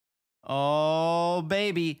Oh,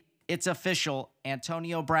 baby. It's official.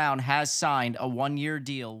 Antonio Brown has signed a one-year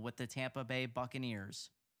deal with the Tampa Bay Buccaneers.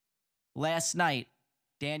 Last night,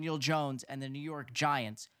 Daniel Jones and the New York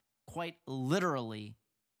Giants quite literally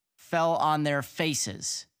fell on their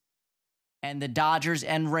faces. And the Dodgers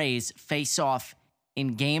and Rays face off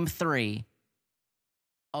in Game 3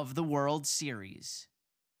 of the World Series.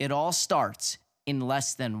 It all starts in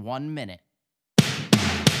less than 1 minute.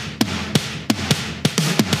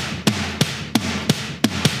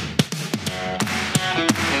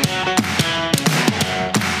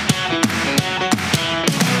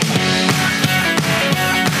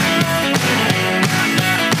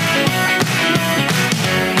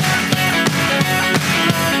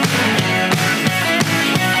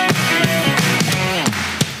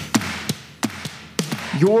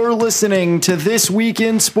 You're listening to This Week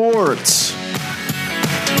in Sports.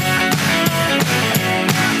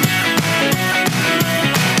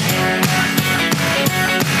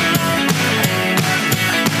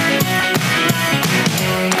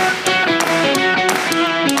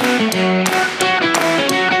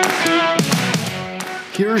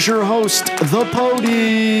 Here's your host, The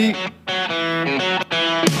Pody.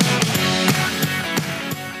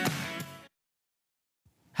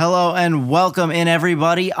 Hello and welcome in,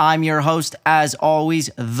 everybody. I'm your host, as always,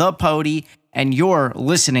 The Pody, and you're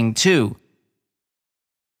listening to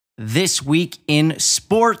This Week in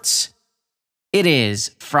Sports. It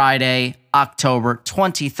is Friday, October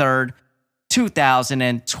 23rd,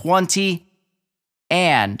 2020,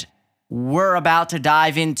 and we're about to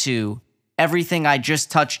dive into everything I just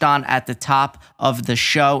touched on at the top of the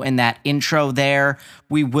show in that intro there.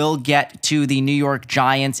 We will get to the New York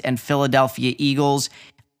Giants and Philadelphia Eagles,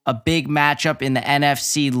 a big matchup in the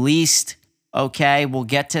NFC least. Okay, we'll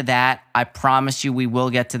get to that. I promise you we will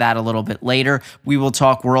get to that a little bit later. We will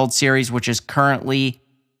talk World Series, which is currently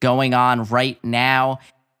going on right now,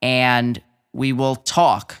 and we will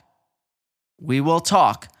talk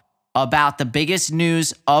about the biggest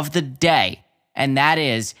news of the day, and that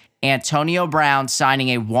is Antonio Brown signing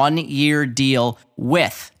a one-year deal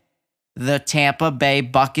with the Tampa Bay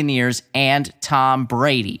Buccaneers and Tom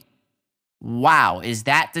Brady. Wow, is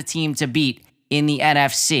that the team to beat in the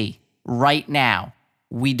NFC right now?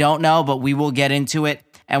 We don't know, but we will get into it.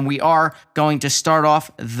 And we are going to start off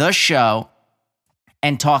the show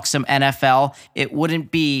and talk some NFL. It wouldn't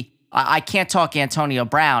be, I can't talk Antonio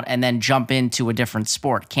Brown and then jump into a different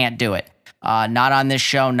sport. Can't do it. Not on this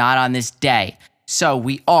show, not on this day. So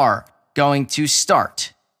we are going to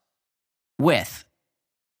start with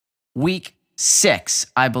week 6,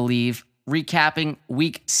 I believe. Recapping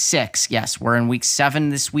week 6. Yes, we're in week 7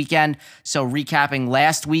 this weekend. So recapping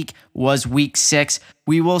last week was week 6.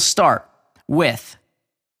 We will start with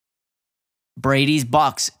Brady's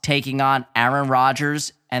Bucks taking on Aaron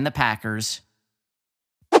Rodgers and the Packers.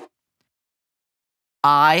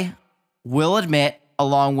 I will admit,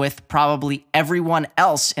 along with probably everyone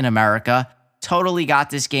else in America, totally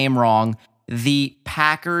got this game wrong. The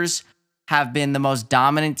Packers have been the most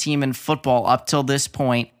dominant team in football up till this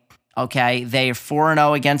point. Okay, they are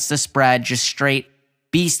 4-0 against the spread, just straight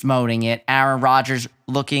beast moding it. Aaron Rodgers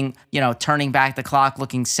looking, turning back the clock,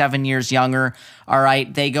 looking 7 years younger. All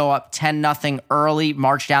right, they go up 10-0 early,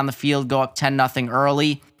 march down the field, go up 10-0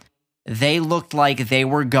 early. They looked like they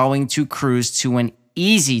were going to cruise to an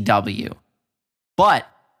easy W. But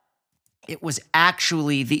it was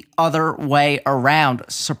actually the other way around.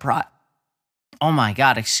 Surprise. Oh my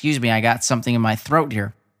God, excuse me, I got something in my throat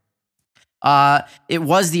here. It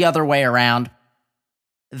was the other way around.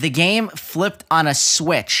 The game flipped on a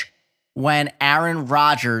switch when Aaron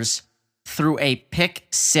Rodgers threw a pick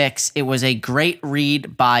 6. It was a great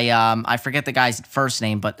read by, I forget the guy's first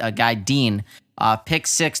name, but a guy, Dean. Pick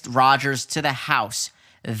 6, Rodgers to the house.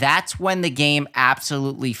 That's when the game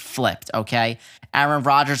absolutely flipped, okay? Aaron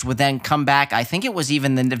Rodgers would then come back. I think it was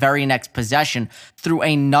even the very next possession, threw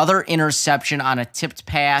another interception on a tipped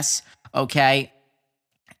pass, okay?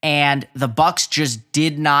 And the Bucs just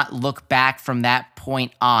did not look back from that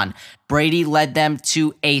point on. Brady led them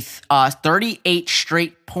to a 38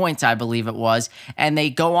 straight points, I believe it was, and they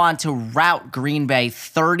go on to rout Green Bay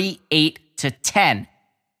 38-10.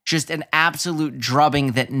 Just an absolute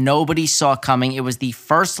drubbing that nobody saw coming. It was the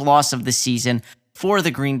first loss of the season for the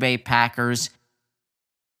Green Bay Packers.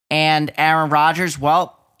 And Aaron Rodgers,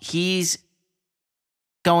 well, he's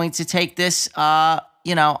going to take this, on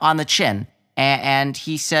the chin. And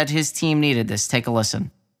he said his team needed this. Take a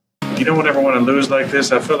listen. You don't ever want to lose like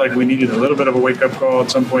this. I felt like we needed a little bit of a wake-up call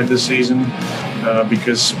at some point this season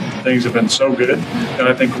because things have been so good. And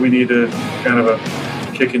I think we need to kind of a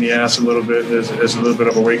kick in the ass a little bit as a little bit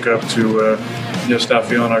of a wake-up to stop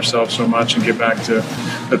feeling ourselves so much and get back to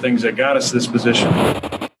the things that got us to this position.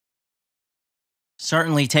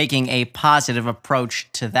 Certainly taking a positive approach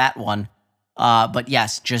to that one. But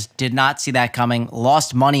yes, just did not see that coming.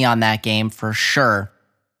 Lost money on that game for sure.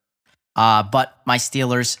 But my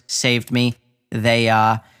Steelers saved me. They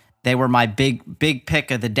were my big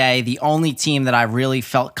pick of the day. The only team that I really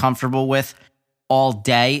felt comfortable with all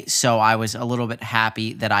day. So I was a little bit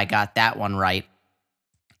happy that I got that one right.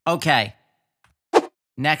 Okay.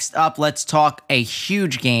 Next up, let's talk a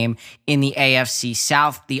huge game in the AFC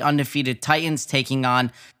South. The undefeated Titans taking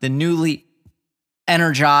on the newly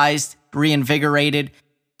energized, reinvigorated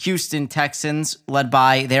Houston Texans, led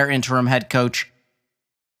by their interim head coach,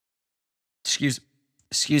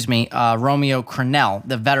 Romeo Crennel,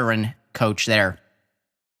 the veteran coach there.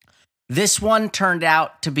 This one turned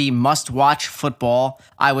out to be must-watch football.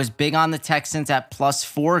 I was big on the Texans at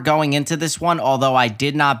 +4 going into this one, although I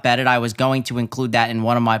did not bet it. I was going to include that in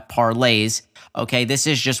one of my parlays. Okay, this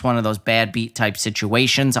is just one of those bad beat type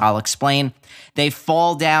situations. I'll explain. They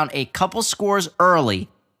fall down a couple scores early.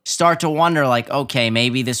 Start to wonder, like, okay,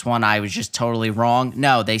 maybe this one I was just totally wrong.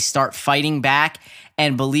 No, they start fighting back,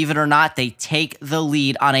 and believe it or not, they take the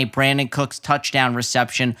lead on a Brandon Cooks touchdown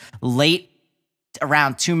reception late,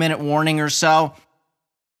 around 2-minute warning or so.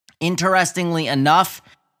 Interestingly enough,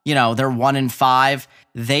 they're 1-5.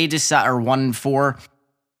 They decide, or 1-4.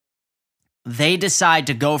 They decide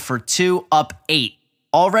to go for 2, up 8.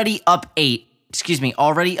 Already up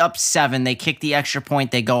 7. They kick the extra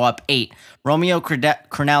point. They go up 8. Romeo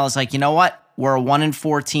Crennel is like, you know what? We're a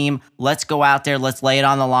 1-4 team. Let's go out there. Let's lay it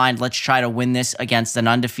on the line. Let's try to win this against an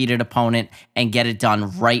undefeated opponent and get it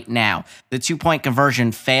done right now. The 2-point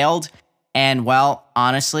conversion failed. And, well,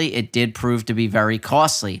 honestly, it did prove to be very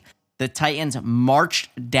costly. The Titans marched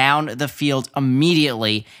down the field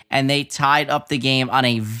immediately, and they tied up the game on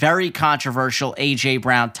a very controversial A.J.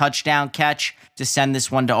 Brown touchdown catch to send this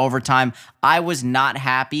one to overtime. I was not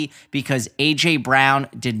happy because A.J. Brown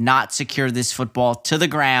did not secure this football to the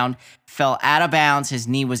ground, fell out of bounds. His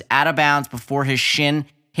knee was out of bounds before his shin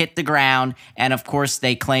hit the ground, and of course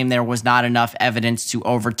they claim there was not enough evidence to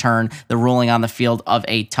overturn the ruling on the field of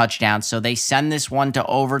a touchdown. So they send this one to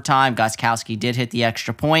overtime. Gostkowski did hit the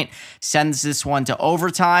extra point, sends this one to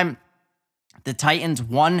overtime. The Titans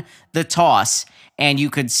won the toss, and you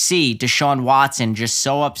could see Deshaun Watson just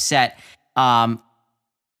so upset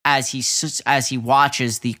as he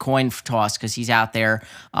watches the coin toss, because he's out there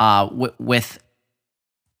with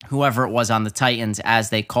whoever it was on the Titans,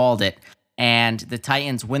 as they called it. And the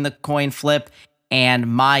Titans win the coin flip, and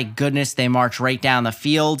my goodness, they march right down the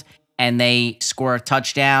field, and they score a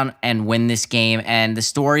touchdown and win this game. And the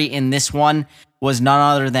story in this one was none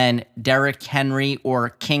other than Derrick Henry, or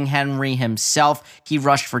King Henry himself. He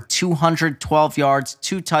rushed for 212 yards,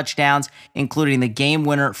 2 touchdowns, including the game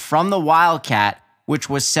winner from the Wildcat, which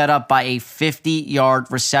was set up by a 50-yard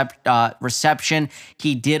reception.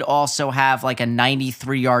 He did also have like a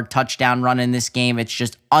 93-yard touchdown run in this game. It's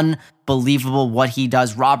just unbelievable what he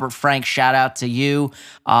does. Robert Frank, shout out to you.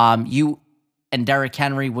 You and Derrick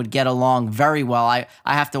Henry would get along very well. I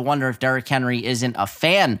have to wonder if Derrick Henry isn't a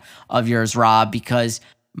fan of yours, Rob, because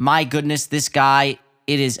my goodness, this guy,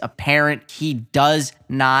 it is apparent he does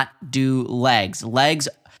not do legs. Leg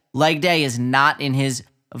day is not in his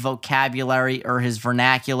vocabulary or his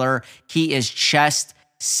vernacular. He is chest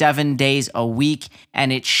 7 days a week,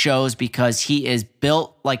 and it shows because he is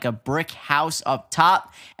built like a brick house up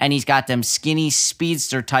top, and he's got them skinny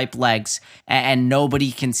speedster type legs, and nobody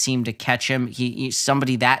can seem to catch him.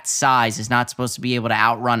 Somebody that size is not supposed to be able to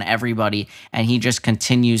outrun everybody, and he just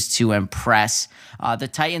continues to impress. The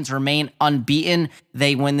Titans remain unbeaten.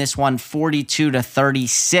 They win this one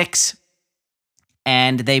 42-36,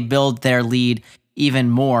 and they build their lead even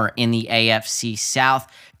more in the AFC South.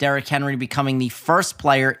 Derrick Henry becoming the first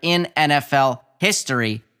player in NFL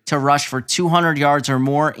history to rush for 200 yards or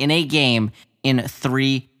more in a game in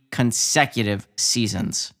 3 consecutive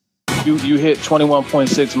seasons. You hit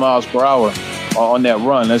 21.6 miles per hour on that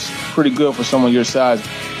run. That's pretty good for someone your size.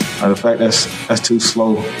 The fact that's too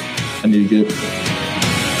slow. I need to get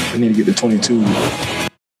to 22.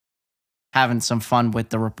 Having some fun with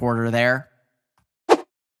the reporter there.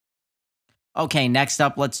 Okay, next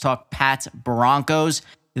up, let's talk Pats Broncos.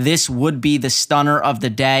 This would be the stunner of the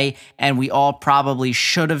day, and we all probably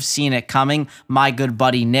should have seen it coming. My good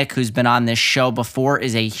buddy Nick, who's been on this show before,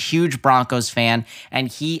 is a huge Broncos fan, and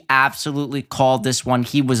he absolutely called this one.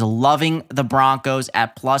 He was loving the Broncos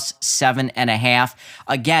at +7.5.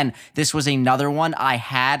 Again, this was another one I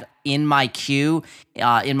had in my queue,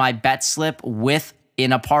 in my bet slip with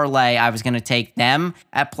in a parlay, I was going to take them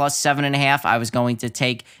at +7.5. I was going to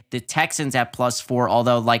take the Texans at +4,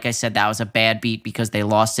 although, like I said, that was a bad beat because they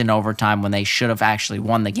lost in overtime when they should have actually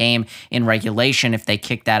won the game in regulation if they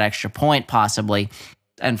kicked that extra point possibly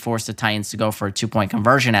and forced the Titans to go for a 2-point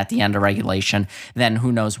conversion at the end of regulation. Then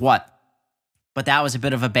who knows what. But that was a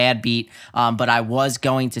bit of a bad beat. But I was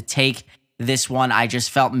going to take this one. I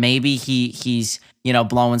just felt maybe he's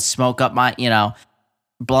blowing smoke up my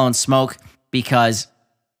blowing smoke, because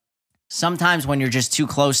sometimes when you're just too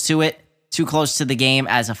close to it, too close to the game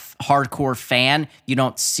as a hardcore fan, you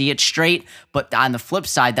don't see it straight. But on the flip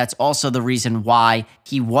side, that's also the reason why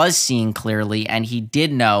he was seeing clearly, and he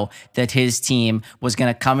did know that his team was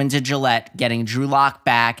going to come into Gillette, getting Drew Lock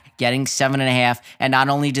back, getting 7.5, and not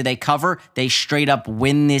only did they cover, they straight up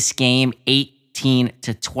win this game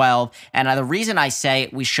 18-12. And the reason I say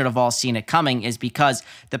we should have all seen it coming is because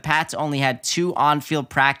the Pats only had 2 on-field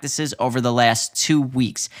practices over the last 2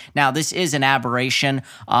 weeks. Now, this is an aberration.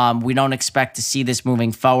 We don't expect to see this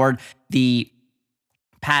moving forward. The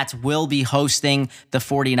Pats will be hosting the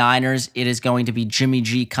 49ers. It is going to be Jimmy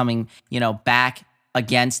G coming, back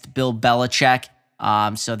against Bill Belichick.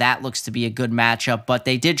 So that looks to be a good matchup, but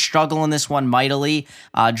they did struggle in this one mightily.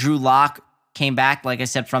 Drew Lock came back, like I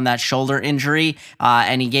said, from that shoulder injury,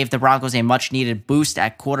 and he gave the Broncos a much-needed boost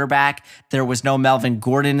at quarterback. There was no Melvin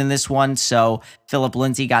Gordon in this one, so Phillip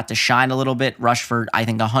Lindsay got to shine a little bit, rushed for, I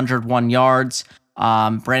think, 101 yards.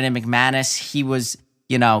 Brandon McManus, he was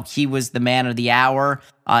the man of the hour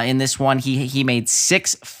in this one. He made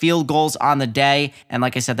 6 field goals on the day, and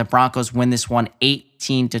like I said, the Broncos win this one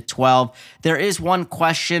 18-12. There is one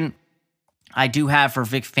question I do have for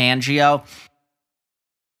Vic Fangio,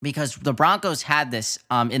 because the Broncos had this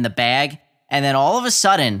in the bag, and then all of a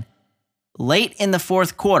sudden, late in the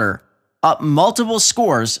fourth quarter, up multiple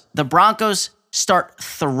scores, the Broncos start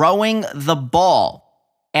throwing the ball.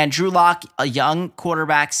 And Drew Lock, a young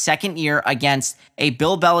quarterback, second year against a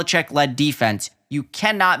Bill Belichick-led defense. You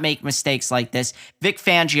cannot make mistakes like this. Vic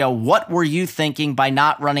Fangio, what were you thinking by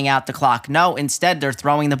not running out the clock? No, instead, they're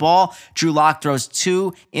throwing the ball. Drew Lock throws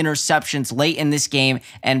 2 interceptions late in this game,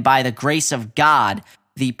 and by the grace of God,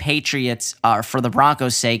 the Patriots, for the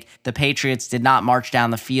Broncos' sake, the Patriots did not march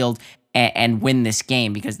down the field and win this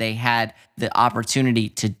game because they had the opportunity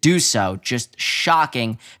to do so. Just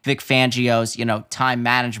shocking Vic Fangio's, time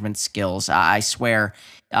management skills. I swear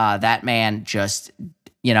that man just,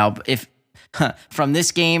 if from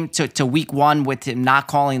this game to week 1 with him not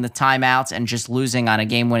calling the timeouts and just losing on a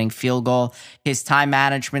game-winning field goal, his time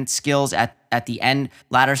management skills at the end,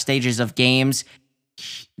 latter stages of games,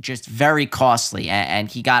 just very costly, and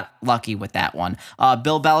he got lucky with that one.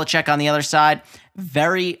 Bill Belichick on the other side,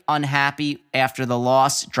 very unhappy after the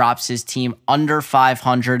loss, drops his team under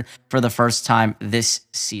 500 for the first time this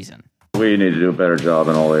season. We need to do a better job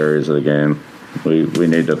in all areas of the game. We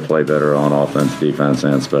need to play better on offense, defense,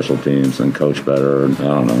 and special teams, and coach better. I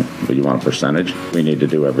don't know, but you want a percentage? We need to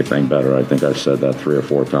do everything better. I think I've said that 3 or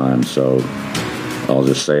 4 times, so I'll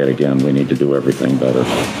just say it again. We need to do everything better.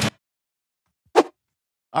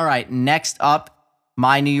 All right, next up,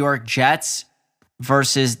 my New York Jets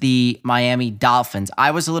versus the Miami Dolphins.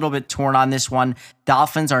 I was a little bit torn on this one.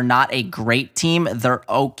 Dolphins are not a great team. They're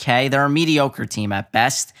okay. They're a mediocre team at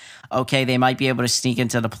best. Okay, they might be able to sneak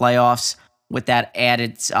into the playoffs with that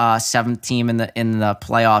added 7th team in the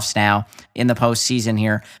playoffs now, in the postseason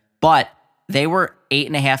here. But they were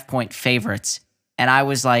 8.5-point favorites. And I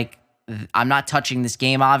was like, I'm not touching this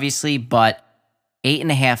game, obviously, but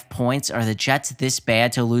 8.5 points. Are the Jets this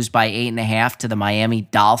bad to lose by 8.5 to the Miami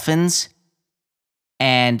Dolphins?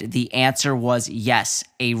 And the answer was yes.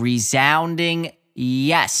 A resounding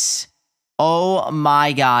yes. Oh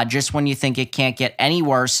my God. Just when you think it can't get any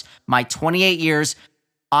worse, my 28 years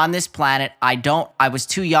on this planet, I was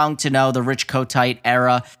too young to know the Rich Kotite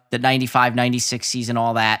era, the 95-96 season,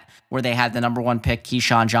 all that, where they had the number 1 pick,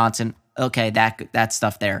 Keyshawn Johnson. Okay, that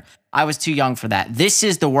stuff there. I was too young for that. This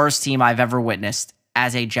is the worst team I've ever witnessed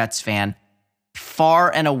as a Jets fan. Far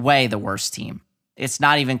and away the worst team. It's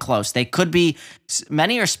not even close. They could be,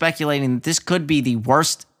 many are speculating that this could be the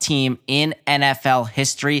worst team in NFL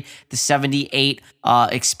history. The 78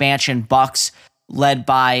 expansion Bucks, led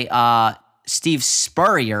by Steve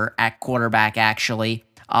Spurrier at quarterback, actually.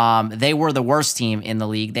 They were the worst team in the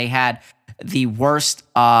league. They had the worst,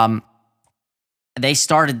 they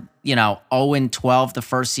started, 0-12 the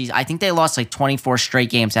first season. I think they lost like 24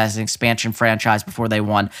 straight games as an expansion franchise before they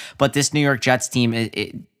won. But this New York Jets team,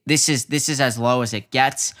 this is as low as it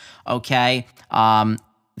gets, okay?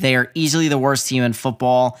 They are easily the worst team in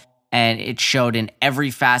football, and it showed in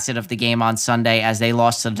every facet of the game on Sunday as they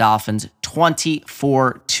lost to the Dolphins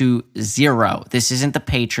 24-0. This isn't the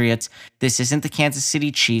Patriots. This isn't the Kansas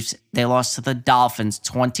City Chiefs. They lost to the Dolphins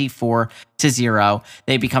 24-0.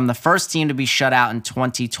 They become the first team to be shut out in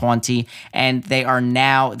 2020, and they are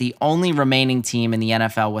now the only remaining team in the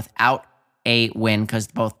NFL without a win because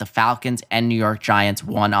both the Falcons and New York Giants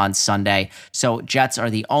won on Sunday. So Jets are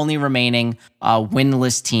the only remaining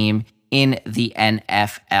winless team in the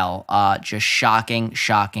NFL. Just shocking.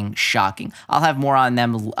 I'll have more on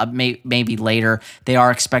them maybe later. They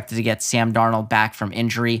are expected to get Sam Darnold back from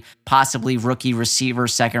injury, possibly rookie receiver,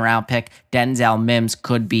 second-round pick. Denzel Mims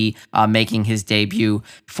could be making his debut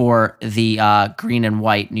for the green and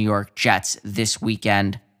white New York Jets this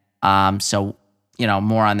weekend. So,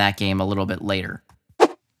 more on that game a little bit later.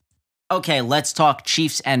 Okay, let's talk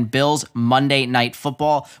Chiefs and Bills Monday Night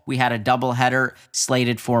Football. We had a doubleheader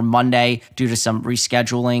slated for Monday due to some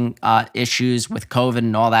rescheduling issues with COVID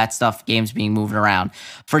and all that stuff, games being moved around.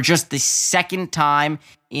 For just the second time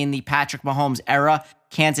in the Patrick Mahomes era,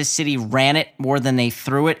 Kansas City ran it more than they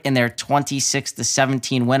threw it in their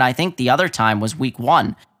 26-17 win. I think the other time was week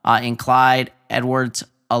 1 in Clyde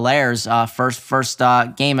Edwards-Helaire's first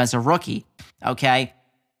game as a rookie. Okay.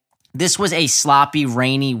 This was a sloppy,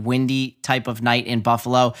 rainy, windy type of night in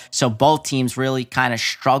Buffalo, so both teams really kind of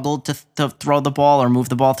struggled to throw the ball or move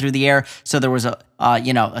the ball through the air. So there was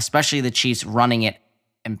especially the Chiefs running it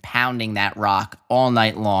and pounding that rock all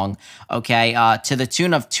night long, okay, to the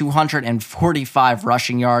tune of 245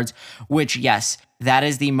 rushing yards, which, yes, that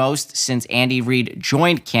is the most since Andy Reid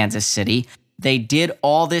joined Kansas City. They did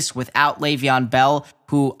all this without Le'Veon Bell,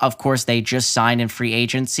 who, of course, they just signed in free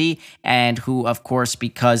agency, and who, of course,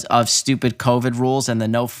 because of stupid COVID rules and the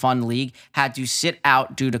no fun league, had to sit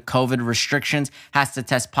out due to COVID restrictions, has to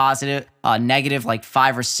test negative like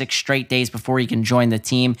 5 or 6 straight days before he can join the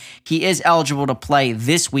team. He is eligible to play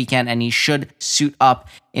this weekend, and he should suit up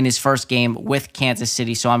in his first game with Kansas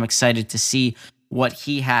City, so I'm excited to see what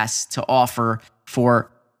he has to offer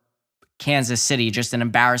for Kansas City. Just an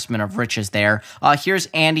embarrassment of riches there. Here's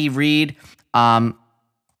Andy Reid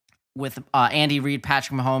with Andy Reid,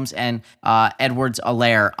 Patrick Mahomes, and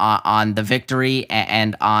Edwards-Helaire on the victory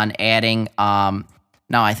and on adding no,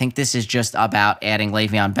 I think this is just about adding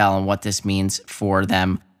Le'Veon Bell and what this means for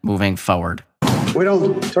them moving forward. We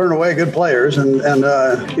don't turn away good players, and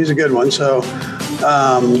he's a good one. So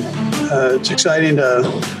it's exciting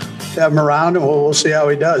to have him around, and we'll see how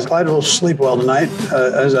he does. Clyde will sleep well tonight,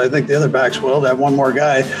 as I think the other backs will. To have one more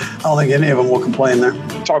guy, I don't think any of them will complain there.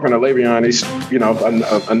 Talking to Le'Veon, he's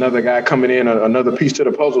another guy coming in, another piece to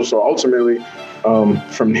the puzzle. So ultimately,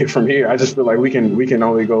 from here, I just feel like we can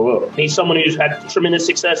only go up. He's someone who's had tremendous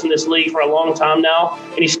success in this league for a long time now,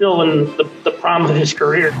 and he's still in the prime of his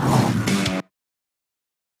career.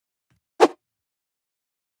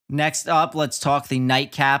 Next up, let's talk the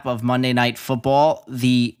nightcap of Monday Night Football.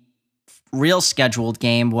 The real scheduled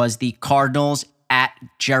game was the Cardinals at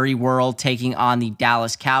Jerry World taking on the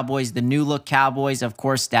Dallas Cowboys. The new look Cowboys, of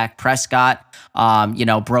course, Dak Prescott,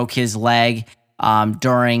 broke his leg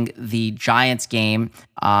during the Giants game.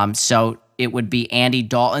 So it would be Andy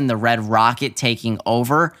Dalton, the Red Rocket, taking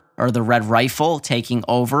over, or the Red Rifle taking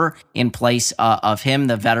over in place of him.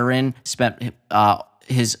 The veteran spent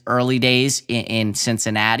his early days in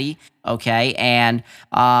Cincinnati. Okay. And,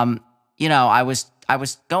 I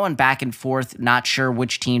was going back and forth, not sure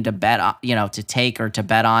which team to bet, to take or to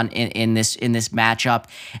bet on in this matchup.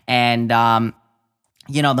 And,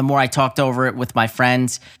 the more I talked over it with my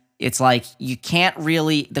friends, it's like you can't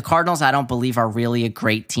really, the Cardinals, I don't believe, are really a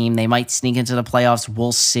great team. They might sneak into the playoffs.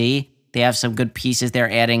 We'll see. They have some good pieces.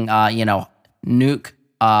 They're adding, Nuke,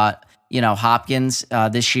 Hopkins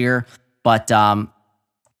this year, but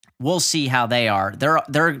we'll see how they are.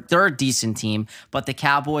 They're a decent team, but the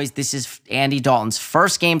Cowboys, this is Andy Dalton's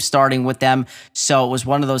first game starting with them, so it was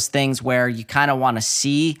one of those things where you kind of want to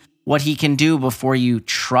see what he can do before you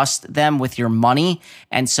trust them with your money.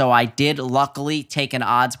 And so I did luckily take an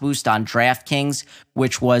odds boost on DraftKings,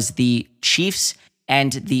 which was the Chiefs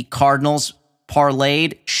and the Cardinals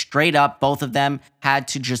parlayed straight up. Both of them had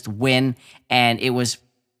to just win, and it was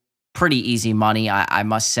pretty easy money. I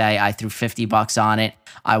must say, I threw $50 on it.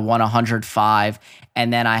 I won $105,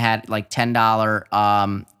 and then I had like $10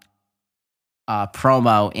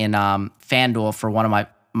 promo in FanDuel for one of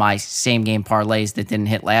my same game parlays that didn't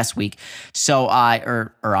hit last week. So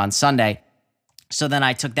or on Sunday. So then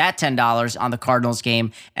I took that $10 on the Cardinals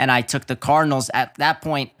game, and I took the Cardinals at that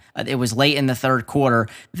point. It was late in the third quarter.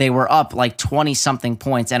 They were up like 20-something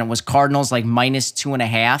points, and it was Cardinals like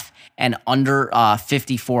 -2.5 and under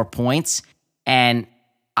 54 points. And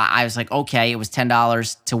I was like, okay, it was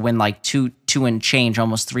 $10 to win like two and change,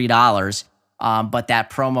 almost $3. But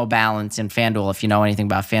that promo balance in FanDuel, if you know anything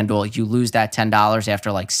about FanDuel, you lose that $10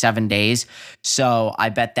 after like 7 days. So I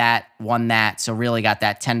bet that won that. So really got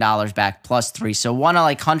that $10 back plus 3. So won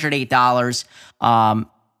like $108.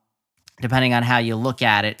 Depending on how you look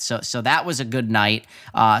at it. So that was a good night.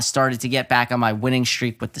 Started to get back on my winning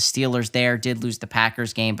streak with the Steelers there. Did lose the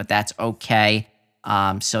Packers game, but that's okay.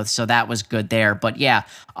 So that was good there. But yeah,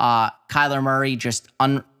 Kyler Murray just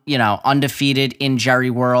undefeated in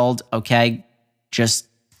Jerry World. Okay, just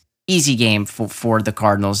easy game for the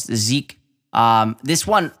Cardinals. Zeke, this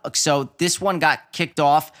one got kicked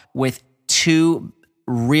off with 2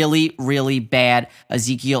 really, really bad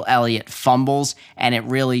Ezekiel Elliott fumbles, and it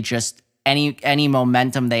really just any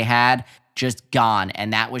momentum they had just gone,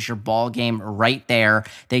 and that was your ball game right there.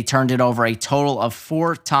 They turned it over a total of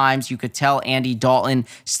 4 times. You could tell Andy Dalton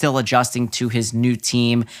still adjusting to his new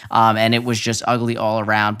team, and it was just ugly all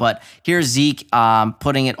around. But here's Zeke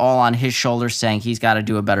putting it all on his shoulders, saying he's got to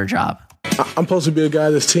do a better job. I'm supposed to be a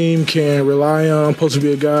guy this team can rely on. I'm supposed to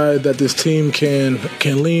be a guy that this team can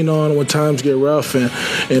lean on when times get rough,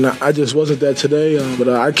 and I just wasn't that today. But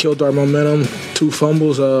I killed our momentum. 2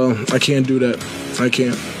 fumbles. I can't do that. I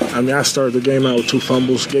can't. I mean, I started the game out with 2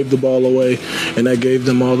 fumbles, gave the ball away, and that gave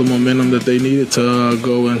them all the momentum that they needed to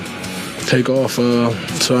go and take off.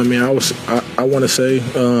 So I mean, I want to say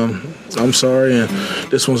I'm sorry, and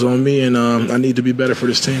this one's on me, and I need to be better for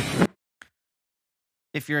this team.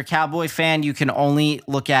 If you're a Cowboy fan, you can only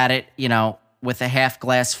look at it, with a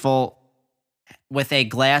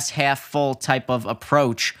glass half full type of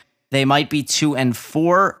approach. They might be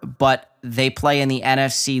 2-4, but they play in the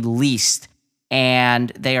NFC least, and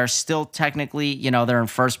they are still technically, they're in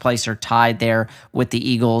first place or tied there with the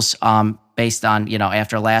Eagles, based on,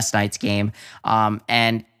 after last night's game.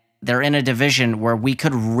 And they're in a division where we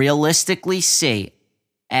could realistically see,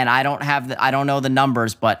 and I don't know the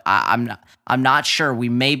numbers, but I'm not sure.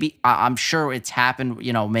 I'm sure it's happened,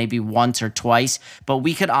 maybe once or twice, but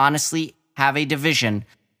we could honestly have a division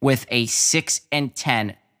with a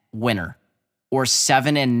 6-10 winner or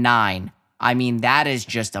 7-9. I mean, that is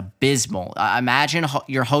just abysmal. Imagine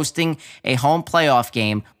you're hosting a home playoff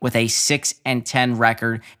game with a 6-10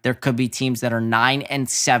 record. There could be teams that are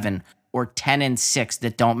 9-7 or 10-6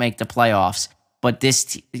 that don't make the playoffs. But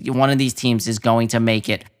one of these teams is going to make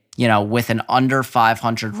it, with an under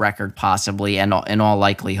 500 record possibly, and in all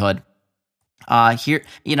likelihood. Here,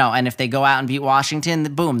 and if they go out and beat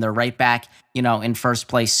Washington, boom, they're right back, in first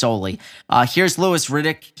place solely. Here's Louis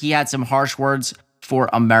Riddick. He had some harsh words for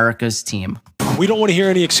America's team. We don't want to hear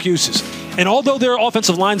any excuses. And although their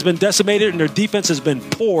offensive line's been decimated and their defense has been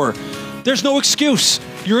poor, there's no excuse.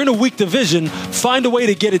 You're in a weak division. Find a way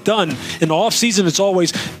to get it done. In the offseason, it's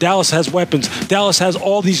always Dallas has weapons. Dallas has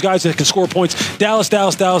all these guys that can score points. Dallas.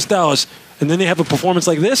 And then they have a performance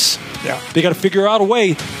like this. Yeah. They got to figure out a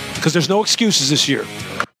way because there's no excuses this year.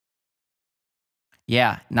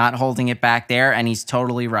 Yeah, not holding it back there, and he's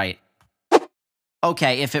totally right.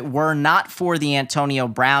 Okay, if it were not for the Antonio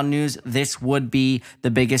Brown news, this would be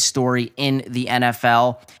the biggest story in the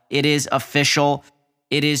NFL. It is official.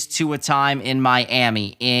 It is Tua time in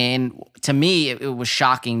Miami. To me, it was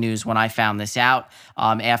shocking news when I found this out.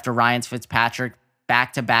 After Ryan Fitzpatrick,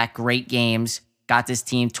 back-to-back great games, got this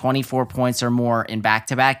team 24 points or more in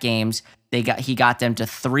back-to-back games. He got them to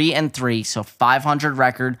 3-3, so 500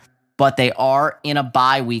 record. But they are in a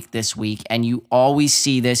bye week this week, and you always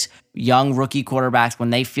see this young rookie quarterbacks, when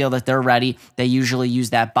they feel that they're ready, they usually use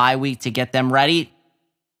that bye week to get them ready.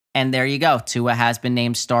 And there you go. Tua has been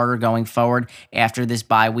named starter going forward. After this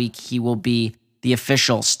bye week, he will be the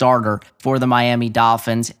official starter for the Miami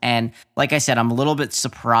Dolphins. And like I said, I'm a little bit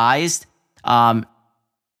surprised.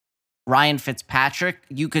 Ryan Fitzpatrick,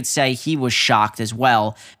 you could say he was shocked as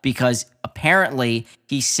well, because apparently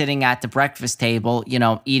he's sitting at the breakfast table,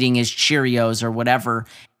 eating his Cheerios or whatever,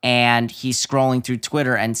 and he's scrolling through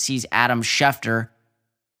Twitter and sees Adam Schefter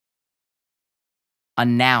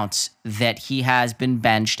announce that he has been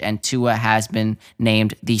benched and Tua has been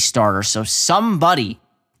named the starter. So somebody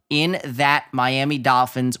in that Miami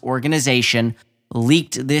Dolphins organization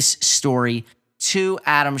leaked this story to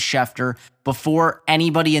Adam Schefter before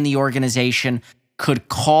anybody in the organization could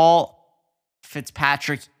call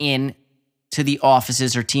Fitzpatrick in to the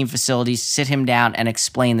offices or team facilities, sit him down, and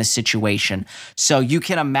explain the situation. So you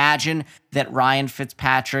can imagine that Ryan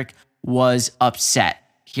Fitzpatrick was upset.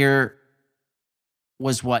 Here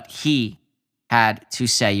was what he had to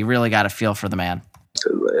say. You really got to feel for the man.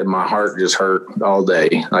 My heart just hurt all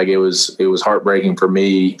day. Like it was heartbreaking for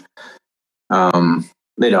me. And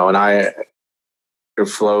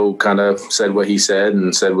Flo kind of said what he said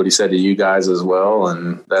and said what he said to you guys as well.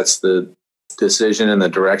 And that's the decision and the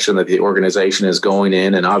direction that the organization is going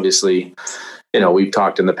in. And obviously, we've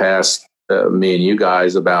talked in the past, me and you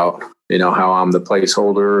guys, about, how I'm the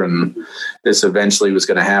placeholder, and this eventually was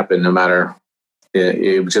going to happen no matter,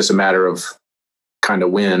 it was just a matter of kind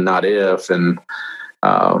of when, not if. And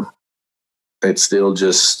it still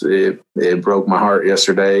just, it broke my heart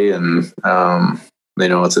yesterday. And,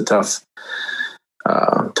 it's a tough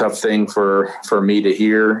thing for me to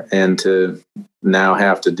hear and to now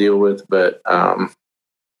have to deal with, but I'm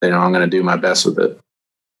going to do my best with it.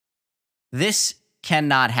 This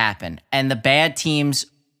cannot happen. And the bad teams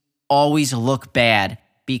always look bad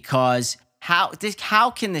because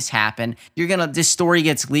how can this happen? This story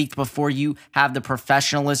gets leaked before you have the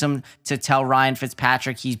professionalism to tell Ryan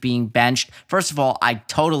Fitzpatrick he's being benched. First of all, I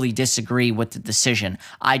totally disagree with the decision.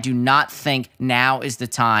 I do not think now is the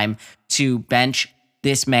time to bench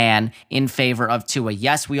this man in favor of Tua.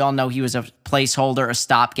 Yes, we all know he was a placeholder, a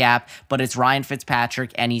stopgap, but it's Ryan Fitzpatrick,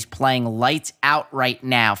 and he's playing lights out right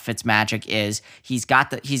now. Fitzmagic is. He's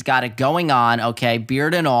got it going on, okay,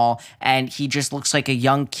 beard and all, and he just looks like a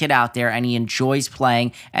young kid out there, and he enjoys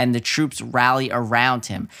playing, and the troops rally around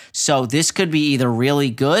him. So this could be either really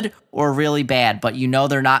good or really bad, but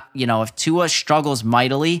they're not, if Tua struggles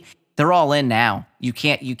mightily, they're all in now. You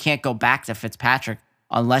can't go back to Fitzpatrick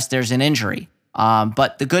unless there's an injury.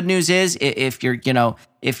 But the good news is if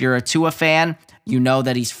you're a Tua fan,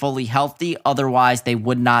 that he's fully healthy. Otherwise, they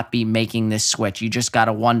would not be making this switch. You just got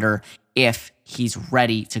to wonder if he's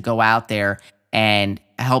ready to go out there and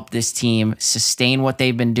help this team sustain what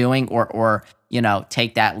they've been doing or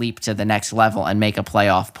take that leap to the next level and make a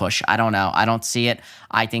playoff push. I don't know. I don't see it.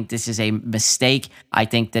 I think this is a mistake. I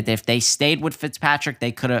think that if they stayed with Fitzpatrick,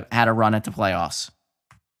 they could have had a run at the playoffs.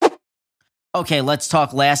 Okay, let's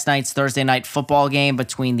talk last night's Thursday night football game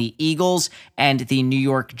between the Eagles and the New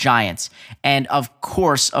York Giants. And of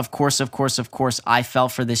course, I fell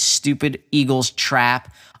for this stupid Eagles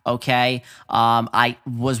trap, okay? I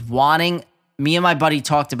was wanting, me and my buddy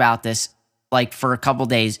talked about this for a couple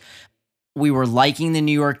days. We were liking the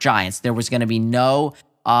New York Giants. There was going to be no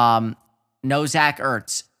Zach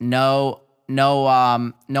Ertz, no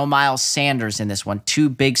Miles Sanders in this one. Two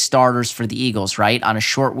big starters for the Eagles, right? On a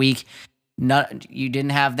short week. You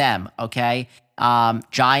didn't have them, okay?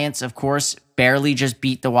 Giants, of course, barely just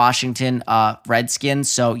beat the Washington Redskins,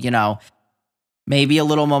 so, maybe a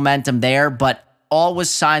little momentum there, but all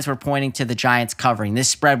signs were pointing to the Giants covering. This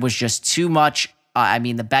spread was just too much.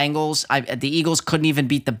 The Eagles couldn't even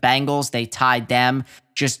beat the Bengals. They tied them.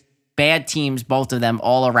 Just bad teams, both of them,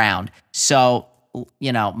 all around. So,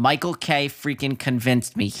 Michael K freaking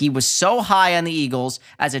convinced me. He was so high on the Eagles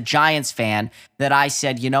as a Giants fan that I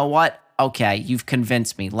said, you know what? Okay, you've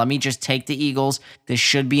convinced me. Let me just take the Eagles. This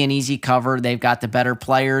should be an easy cover. They've got the better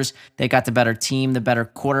players. They got the better team, the better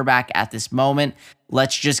quarterback at this moment.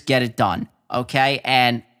 Let's just get it done, okay?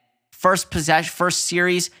 And first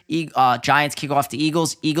series, Giants kick off the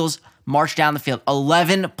Eagles. Eagles march down the field.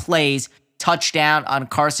 11 plays, touchdown on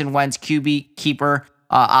Carson Wentz, QB keeper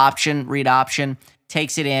read option,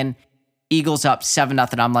 takes it in. Eagles up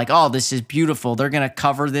 7-0. I'm like, oh, this is beautiful. They're going to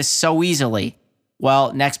cover this so easily.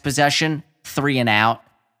 Well, next possession, 3 and out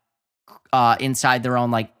inside their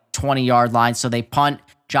own 20-yard line. So they punt.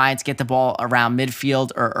 Giants get the ball around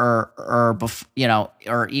midfield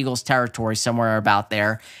or Eagles territory, somewhere about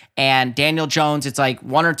there. And Daniel Jones, it's 1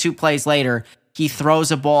 or 2 plays later, he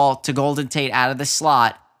throws a ball to Golden Tate out of the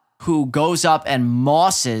slot, who goes up and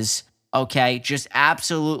mosses, just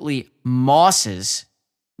absolutely mosses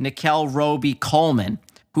Nickel Roby-Coleman,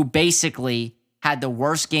 who basically had the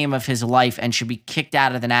worst game of his life and should be kicked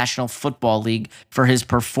out of the National Football League for his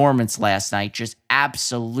performance last night. Just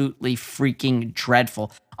absolutely freaking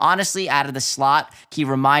dreadful. Honestly, out of the slot, he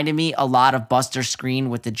reminded me a lot of Buster Skrine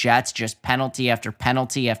with the Jets, just penalty after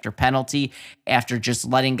penalty after penalty after just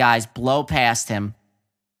letting guys blow past him.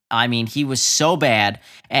 He was so bad.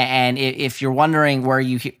 And if you're wondering where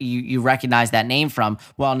you recognize that name from,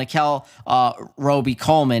 well, Nickel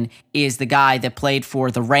Roby-Coleman is the guy that played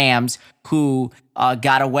for the Rams who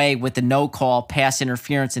got away with the no-call pass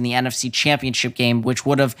interference in the NFC Championship game, which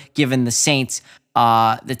would have given the Saints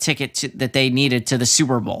the ticket that they needed to the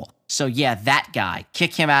Super Bowl. So, yeah, that guy,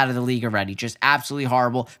 kick him out of the league already. Just absolutely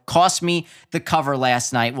horrible. Cost me the cover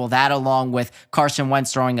last night. Well, that along with Carson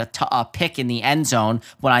Wentz throwing a pick in the end zone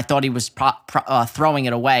when I thought he was throwing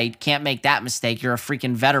it away. Can't make that mistake. You're a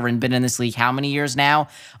freaking veteran, been in this league how many years now?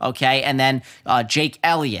 Okay, and then Jake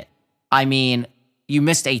Elliott. You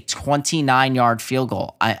missed a 29-yard field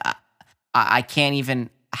goal. I can't even,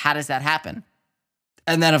 how does that happen?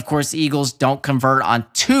 And then, of course, the Eagles don't convert on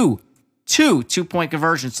two 2 2-point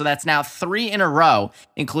conversions. So that's now 3 in a row,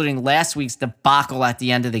 including last week's debacle at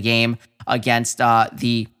the end of the game against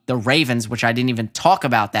the Ravens, which I didn't even talk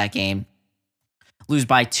about that game. Lose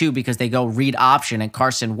by 2 because they go read option and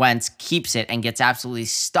Carson Wentz keeps it and gets absolutely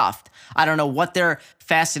stuffed. I don't know what their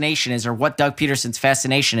fascination is or what Doug Peterson's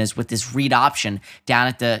fascination is with this read option down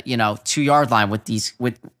at the 2-yard line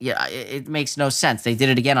it makes no sense. They did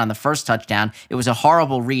it again on the first touchdown. It was a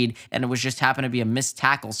horrible read and it was just happened to be a missed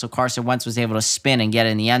tackle, so Carson Wentz was able to spin and get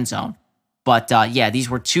in the end zone. But these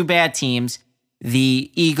were 2 bad teams. The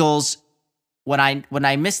Eagles, when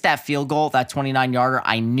I missed that field goal, that 29-yarder,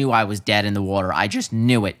 I knew I was dead in the water. I just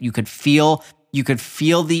knew it. You could feel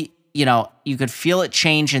it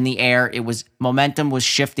change in the air. Momentum was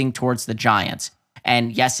shifting towards the Giants.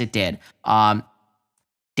 And yes, it did.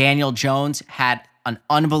 Daniel Jones had an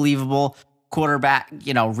unbelievable quarterback,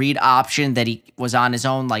 read option that he was on his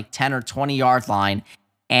own 10 or 20-yard line,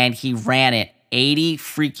 and he ran it 80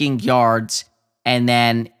 freaking yards, and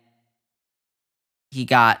then he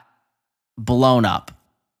got blown up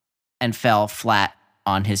and fell flat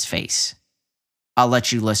on his face. I'll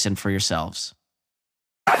let you listen for yourselves.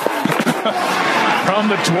 From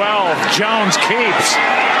the 12, Jones keeps,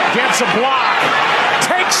 gets a block,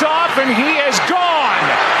 takes off, and he is gone.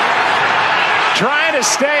 Trying to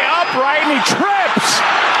stay upright, and he trips.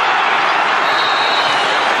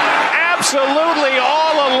 Absolutely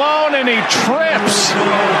all alone, and he trips.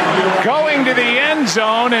 Going to the end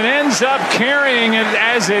zone and ends up carrying it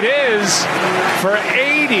as it is for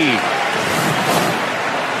 80.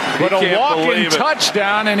 But a walk-in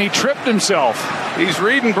touchdown, and he tripped himself. He's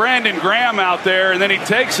reading Brandon Graham out there, and then he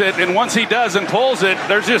takes it, and once he does and pulls it,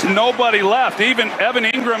 there's just nobody left. Even Evan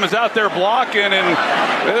Ingram is out there blocking,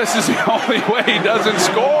 and this is the only way he doesn't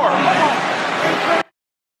score.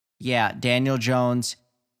 Yeah, Daniel Jones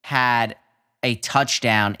had a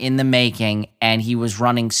touchdown in the making, and he was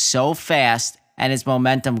running so fast, and his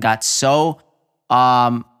momentum got so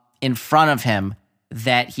in front of him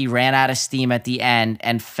that he ran out of steam at the end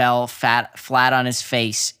and fell flat on his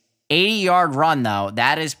face. 80-yard run, though.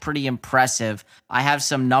 That is pretty impressive. I have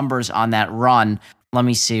some numbers on that run. Let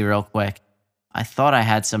me see real quick. I thought I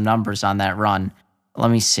had some numbers on that run.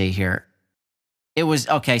 Let me see here. It was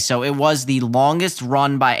the longest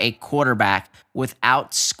run by a quarterback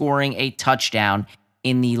without scoring a touchdown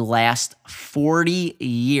in the last 40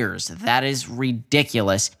 years. That is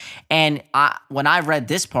ridiculous. And when I read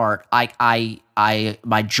this part,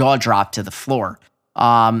 my jaw dropped to the floor.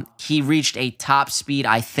 He reached a top speed,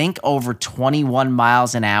 I think, over 21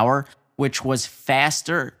 miles an hour, which was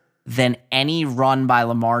faster than any run by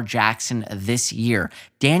Lamar Jackson this year.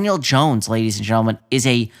 Daniel Jones, ladies and gentlemen, is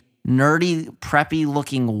a nerdy,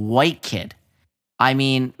 preppy-looking white kid. I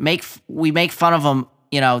mean, we make fun of him,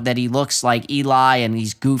 that he looks like Eli and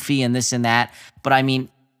he's goofy and this and that. But I mean,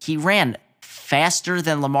 he ran faster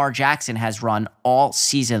than Lamar Jackson has run all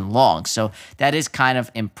season long. So that is kind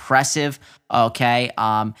of impressive. Okay.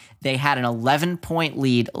 They had an 11-point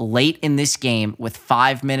lead late in this game with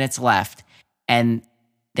 5 minutes left, and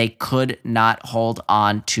they could not hold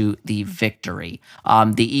on to the victory.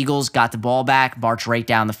 The Eagles got the ball back, marched right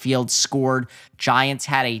down the field, scored. Giants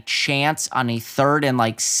had a chance on a 3rd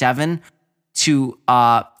and 7 to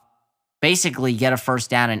basically get a first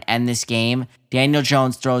down and end this game. Daniel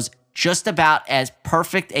Jones throws just about as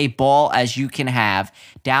perfect a ball as you can have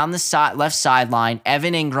down the left sideline.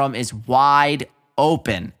 Evan Ingram is wide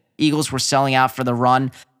open. Eagles were selling out for the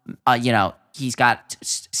run. He's got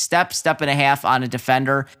step and a half on a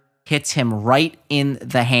defender, hits him right in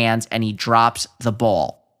the hands, and he drops the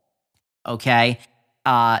ball. Okay?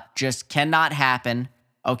 Just cannot happen.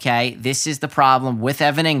 Okay? This is the problem with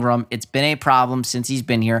Evan Ingram. It's been a problem since he's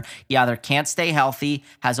been here. He either can't stay healthy,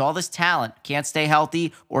 has all this talent, can't stay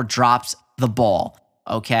healthy, or drops the ball.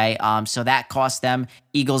 Okay? So that cost them.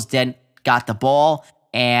 Eagles then got the ball,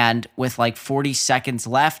 and with 40 seconds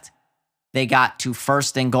left, they got to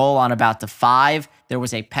 1st and goal on about the 5. There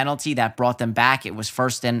was a penalty that brought them back. It was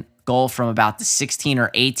 1st and goal from about the 16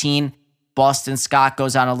 or 18. Boston Scott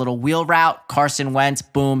goes on a little wheel route. Carson Wentz,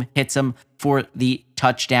 boom, hits him for the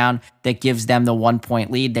touchdown that gives them the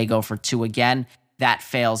 1-point lead. They go for 2 again. That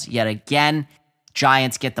fails yet again.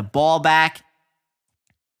 Giants get the ball back.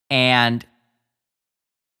 And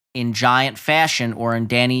in Giant fashion, or in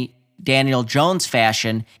Daniel Jones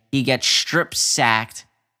fashion, he gets strip sacked.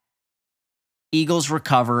 Eagles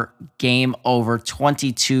recover, game over,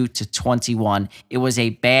 22-21. It was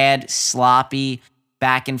a bad, sloppy,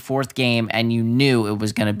 back-and-forth game, and you knew it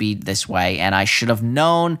was going to be this way. And I should have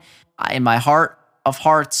known in my heart of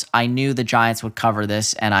hearts, I knew the Giants would cover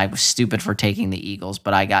this, and I was stupid for taking the Eagles,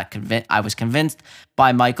 but I was convinced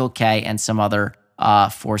by Michael Kay and some other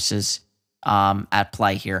forces at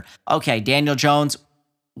play here. Okay, Daniel Jones,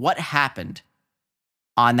 what happened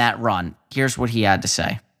on that run? Here's what he had to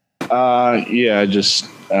say. I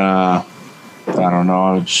don't know.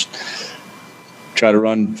 I just tried to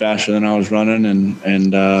run faster than I was running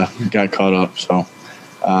and got caught up. So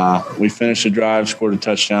we finished the drive, scored a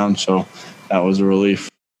touchdown. So that was a relief.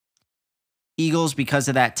 Eagles, because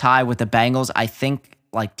of that tie with the Bengals, I think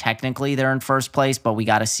technically they're in first place, but we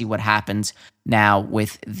got to see what happens now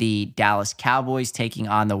with the Dallas Cowboys taking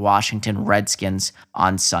on the Washington Redskins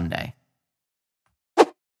on Sunday.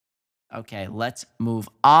 Okay, let's move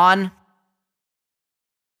on.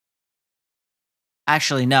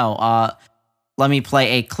 Actually, no. Let me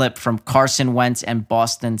play a clip from Carson Wentz and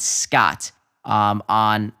Boston Scott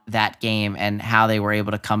on that game and how they were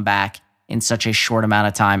able to come back in such a short amount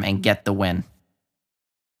of time and get the win.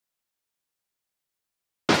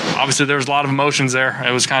 Obviously, there was a lot of emotions there.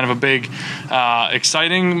 It was kind of a big,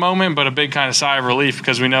 exciting moment, but a big kind of sigh of relief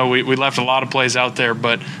because we know we left a lot of plays out there,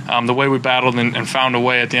 but the way we battled and found a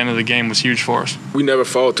way at the end of the game was huge for us. We never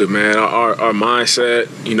faltered, man. Our mindset,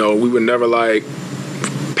 we were never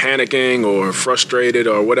panicking or frustrated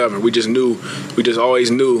or whatever. We just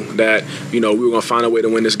always knew that, we were going to find a way to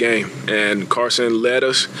win this game. And Carson led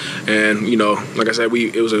us. And, like I said,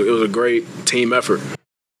 it was a great team effort.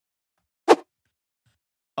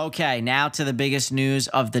 Okay, now to the biggest news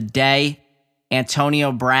of the day.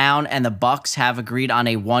 Antonio Brown and the Bucs have agreed on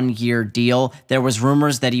a 1-year deal. There was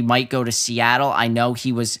rumors that he might go to Seattle. I know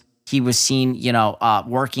he was seen,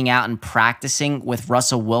 working out and practicing with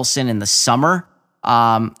Russell Wilson in the summer.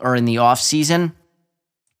 Or in the offseason.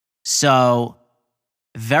 So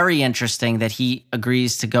very interesting that he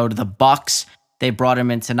agrees to go to the Bucs. They brought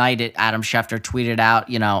him in tonight. Adam Schefter tweeted out,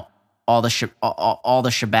 all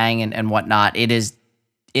the shebang and whatnot. It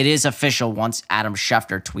is official once Adam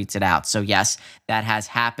Schefter tweets it out. So yes, that has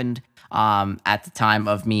happened at the time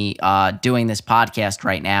of me doing this podcast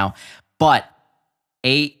right now. But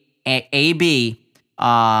AB.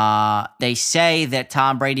 They say that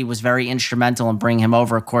Tom Brady was very instrumental in bringing him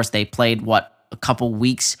over. Of course, they played, a couple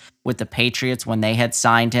weeks with the Patriots when they had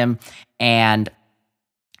signed him. And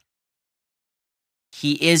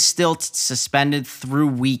he is still suspended through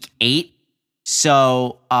week 8.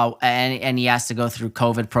 So, and he has to go through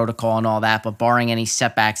COVID protocol and all that. But barring any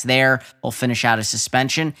setbacks there, he'll finish out his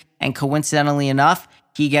suspension. And coincidentally enough,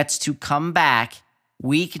 he gets to come back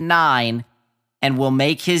week 9 and will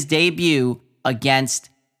make his debut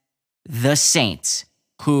against the Saints,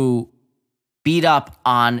 who beat up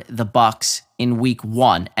on the Bucs in week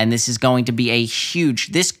 1. And this is going to be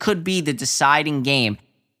this could be the deciding game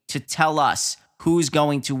to tell us who's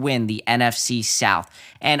going to win the NFC South.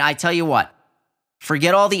 And I tell you what,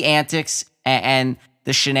 forget all the antics and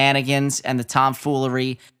the shenanigans and the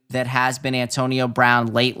tomfoolery that has been Antonio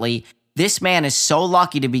Brown lately. This man is so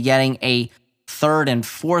lucky to be getting a 3rd and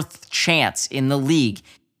 4th chance in the league.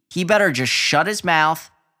 He better just shut his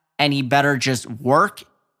mouth and he better just work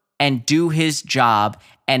and do his job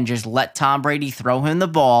and just let Tom Brady throw him the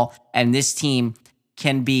ball, and this team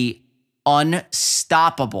can be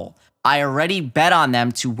unstoppable. I already bet on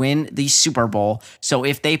them to win the Super Bowl, so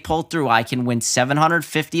if they pull through, I can win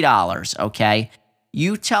 $750, okay?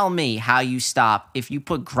 You tell me how you stop if you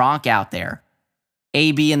put Gronk out there,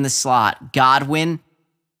 AB in the slot, Godwin,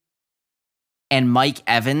 and Mike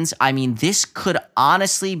Evans. I mean, this could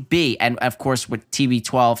honestly be, and of course with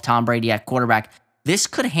TB12, Tom Brady at quarterback, this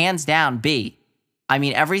could hands down be. I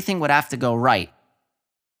mean, everything would have to go right.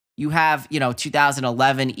 You have,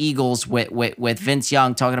 2011 Eagles with Vince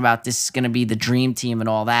Young talking about this is going to be the dream team and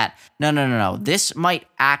all that. No. This might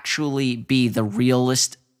actually be the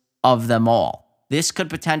realest of them all. This could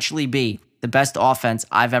potentially be the best offense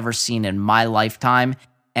I've ever seen in my lifetime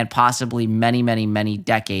and possibly many, many, many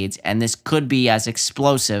decades. And this could be as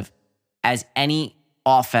explosive as any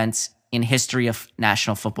offense in history of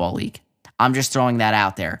National Football League. I'm just throwing that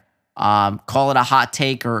out there. Call it a hot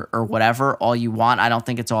take or whatever, all you want. I don't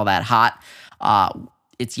think it's all that hot.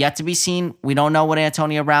 It's yet to be seen. We don't know what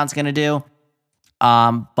Antonio Brown's going to do.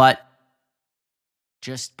 But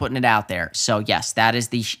just putting it out there. So yes, that is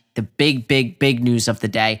the big news of the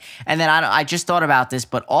day. And then I just thought about this,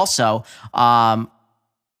 but also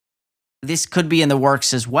this could be in the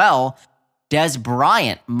works as well. Des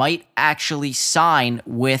Bryant might actually sign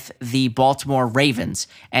with the Baltimore Ravens.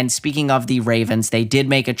 And speaking of the Ravens, they did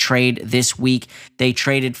make a trade this week. They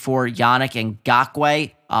traded for Yannick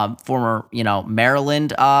Ngakoue, former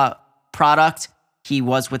Maryland product, He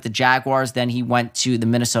was with the Jaguars. Then he went to the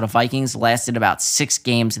Minnesota Vikings, lasted about 6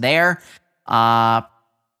 games there.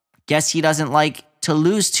 Guess he doesn't like to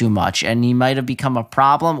lose too much, and he might have become a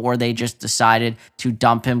problem, or they just decided to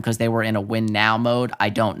dump him because they were in a win now mode. I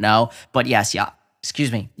don't know. But yes,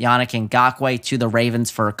 Yannick Ngakoue to the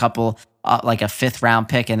Ravens for a couple, like a 5th round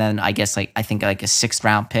pick, and then I think like a 6th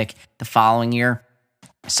round pick the following year.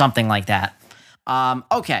 Something like that.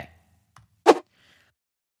 Okay.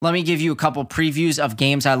 Let me give you a couple previews of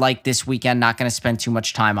games I like this weekend. Not going to spend too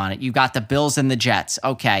much time on it. You got the Bills and the Jets.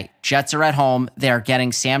 Okay, Jets are at home. They're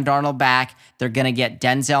getting Sam Darnold back. They're going to get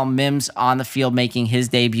Denzel Mims on the field making his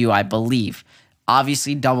debut, I believe.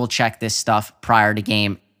 Obviously, double check this stuff prior to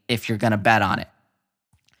game if you're going to bet on it.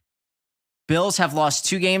 Bills have lost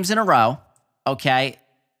 2 games in a row. Okay,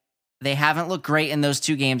 they haven't looked great in those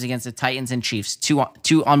 2 games against the Titans and Chiefs.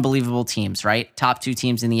 Two unbelievable teams, right? Top 2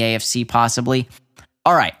 teams in the AFC possibly.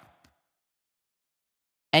 All right.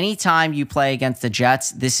 Anytime you play against the Jets,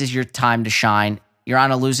 this is your time to shine. You're on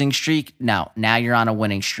a losing streak? No. Now you're on a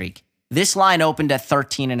winning streak. This line opened at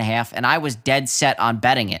 13.5, and I was dead set on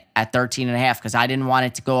betting it at 13.5 because I didn't want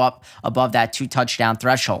it to go up above that 2-touchdown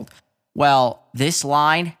threshold. Well, this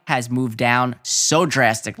line has moved down so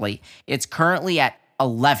drastically. It's currently at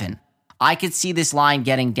 11. I could see this line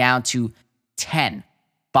getting down to 10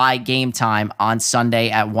 by game time on Sunday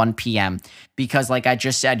at 1 p.m. because, like I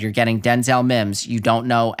just said, you're getting Denzel Mims. You don't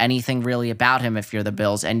know anything really about him if you're the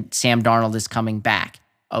Bills, and Sam Darnold is coming back,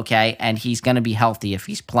 okay? And he's going to be healthy if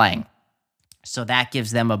he's playing. So that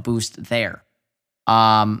gives them a boost there.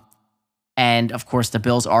 And, of course, the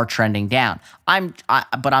Bills are trending down.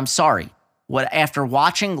 But I'm sorry. After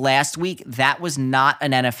watching last week, that was not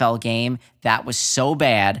an NFL game. That was so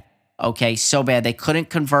bad, okay? So bad. They couldn't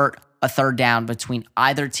convert a 3rd down between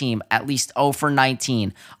either team, at least 0 for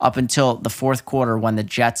 19 up until the 4th quarter when the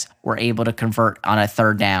Jets were able to convert on a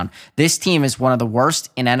 3rd down. This team is one of the worst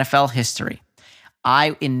in NFL history.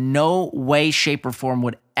 I, in no way, shape, or form,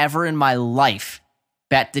 would ever in my life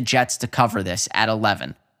bet the Jets to cover this at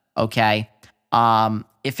 11, okay?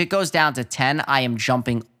 If it goes down to 10, I am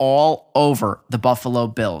jumping all over the Buffalo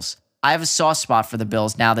Bills. I have a soft spot for the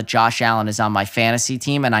Bills now that Josh Allen is on my fantasy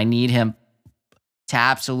team, and I need him to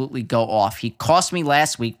absolutely go off. He cost me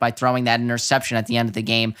last week by throwing that interception at the end of the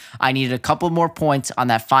game. I needed a couple more points on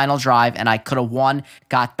that final drive, and I could have won,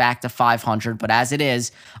 got back to 500. But as it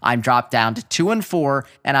is, I'm dropped down to 2-4,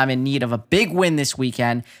 and I'm in need of a big win this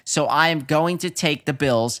weekend. So I am going to take the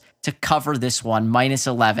Bills to cover this one,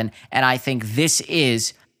 -11, and I think this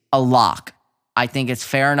is a lock. I think it's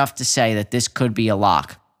fair enough to say that this could be a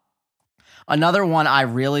lock. Another one I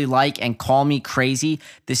really like, and call me crazy,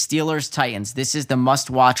 the Steelers-Titans. This is the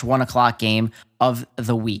must-watch 1 o'clock game of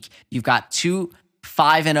the week. You've got 2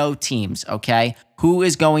 5-0 teams, okay? Who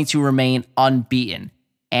is going to remain unbeaten?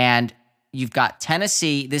 And you've got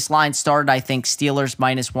Tennessee. This line started, I think, Steelers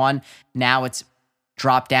 -1. Now it's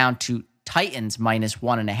dropped down to Titans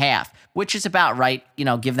 -1.5, which is about right. You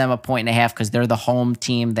know, give them a 1.5 because they're the home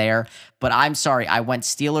team there. But I'm sorry, I went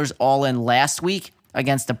Steelers all in last week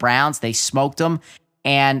against the Browns. They smoked them.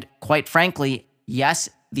 And quite frankly, yes,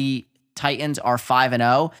 the Titans are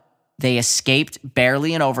 5-0. They escaped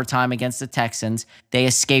barely in overtime against the Texans. They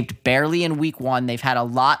escaped barely in week 1. They've had a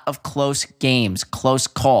lot of close games, close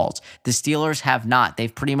calls. The Steelers have not.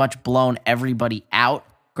 They've pretty much blown everybody out.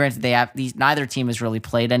 Granted, neither team has really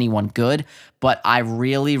played anyone good, but I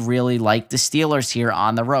really, really like the Steelers here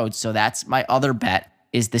on the road. So that's my other bet,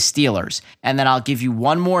 is the Steelers. And then I'll give you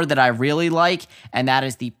one more that I really like, and that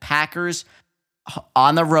is the Packers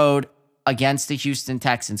on the road against the Houston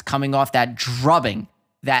Texans, coming off that drubbing,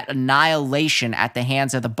 that annihilation at the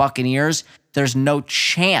hands of the Buccaneers. There's no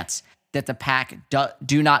chance that the Pack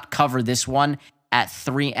do not cover this one at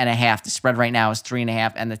 3.5. The spread right now is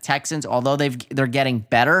 3.5. And the Texans, although they're getting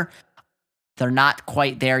better, they're not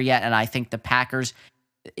quite there yet. And I think the Packers,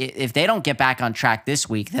 if they don't get back on track this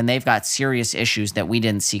week, then they've got serious issues that we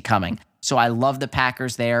didn't see coming. So I love the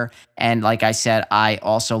Packers there. And like I said, I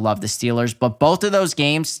also love the Steelers. But both of those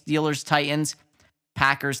games, Steelers, Titans,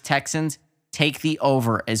 Packers, Texans, take the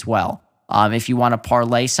over as well. If you want to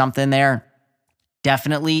parlay something there,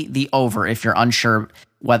 definitely the over if you're unsure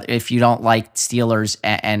if you don't like Steelers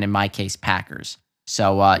and in my case, Packers.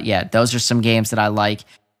 So yeah, those are some games that I like.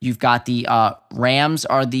 You've got the Rams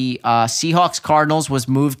or the Seahawks Cardinals was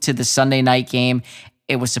moved to the Sunday night game.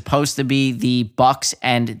 It was supposed to be the Bucks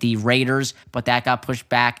and the Raiders, but that got pushed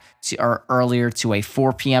back earlier to a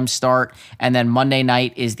 4 p.m. start. And then Monday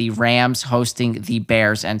night is the Rams hosting the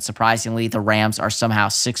Bears. And surprisingly, the Rams are somehow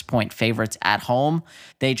 6-point favorites at home.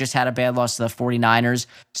 They just had a bad loss to the 49ers.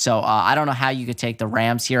 So I don't know how you could take the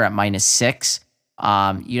Rams here at -6.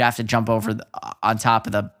 You'd have to jump over on top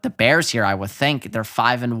of the Bears here, I would think. They're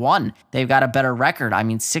 5-1. They've got a better record. I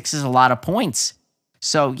mean, 6 is a lot of points.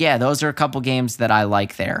 So, yeah, those are a couple games that I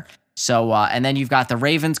like there. So, and then you've got the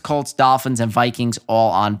Ravens, Colts, Dolphins, and Vikings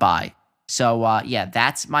all on bye. So, yeah,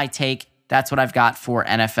 that's my take. That's what I've got for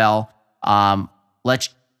NFL. Let's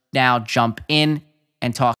now jump in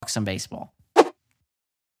and talk some baseball.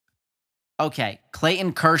 Okay,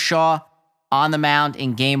 Clayton Kershaw on the mound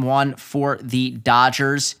in game 1 for the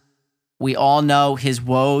Dodgers. We all know his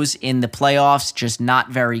woes in the playoffs, just not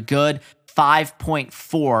very good.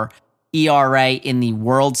 5.4 ERA in the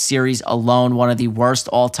World Series alone, one of the worst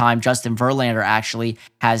all-time. Justin Verlander actually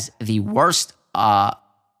has the worst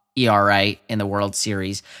ERA in the World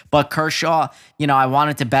Series. But Kershaw, I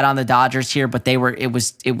wanted to bet on the Dodgers here, but they were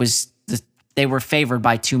favored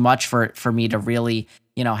by too much for me to really,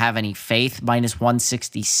 have any faith.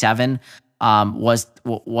 -167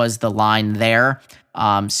 was the line there.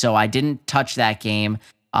 So I didn't touch that game.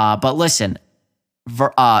 But listen,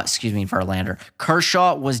 Verlander.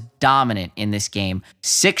 Kershaw was dominant in this game.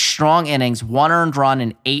 6 strong innings, 1 earned run,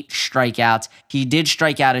 and 8 strikeouts. He did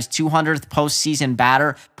strike out his 200th postseason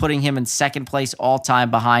batter, putting him in second place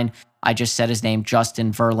all-time behind, I just said his name,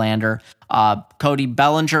 Justin Verlander. Cody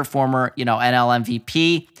Bellinger, former NL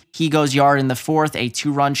MVP. He goes yard in the 4th, a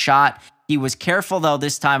 2-run shot. He was careful, though,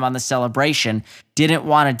 this time on the celebration. Didn't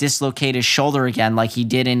want to dislocate his shoulder again like he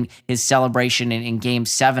did in his celebration in Game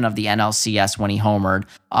 7 of the NLCS when he homered,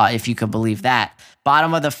 if you could believe that.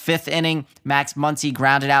 Bottom of the 5th inning, Max Muncy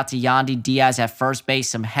grounded out to Yandy Diaz at first base.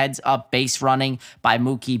 Some heads-up base running by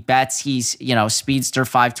Mookie Betts. He's, speedster,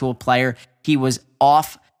 5-tool player. He was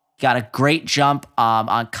off, got a great jump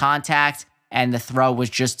on contact, and the throw was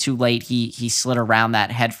just too late. He slid around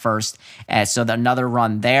that head first. So another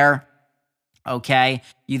run there. Okay,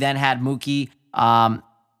 you then had Mookie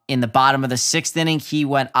in the bottom of the 6th inning. He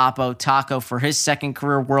went Oppo Taco for his second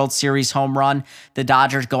career World Series home run. The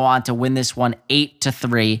Dodgers go on to win this one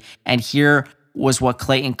 8-3. And here was what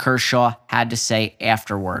Clayton Kershaw had to say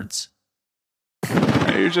afterwards.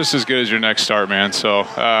 You're just as good as your next start, man. So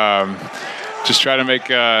just try to make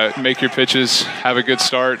your pitches, have a good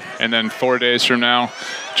start, and then 4 days from now,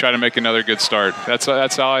 try to make another good start. That's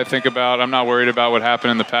all I think about. I'm not worried about what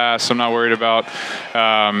happened in the past. I'm not worried about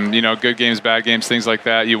good games, bad games, things like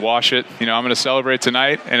that. You wash it. I'm going to celebrate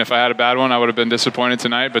tonight, and if I had a bad one, I would have been disappointed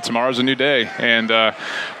tonight. But tomorrow's a new day, and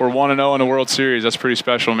we're 1-0 in the World Series. That's pretty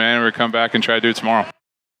special, man. We're going to come back and try to do it tomorrow.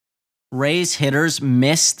 Rays hitters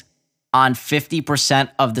missed on 50%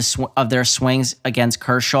 of their swings against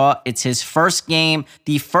Kershaw. It's his first game,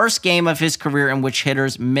 the first game of his career in which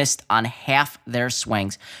hitters missed on half their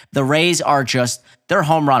swings. The Rays are just, they're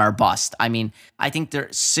home run or bust. I mean, I think they're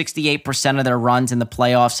 68% of their runs in the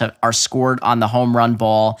playoffs are scored on the home run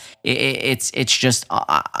ball. It's just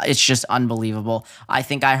unbelievable. I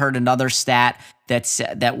think I heard another stat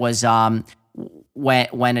that was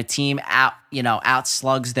when a team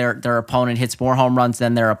outslugs their opponent, hits more home runs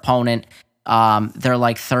than their opponent, they're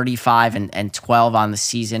like 35 and 12 on the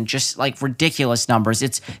season, just like ridiculous numbers.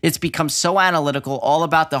 It's become so analytical, all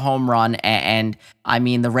about the home run, and I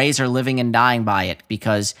mean the Rays are living and dying by it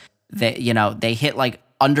because they hit like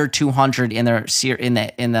under 200 in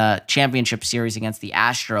the championship series against the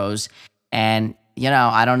Astros, and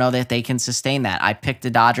I don't know that they can sustain that. I picked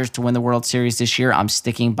the Dodgers to win the World Series this year. I'm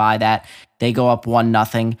sticking by that. They go up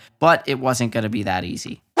 1-0, but it wasn't going to be that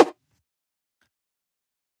easy.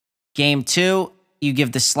 Game 2, you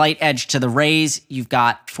give the slight edge to the Rays. You've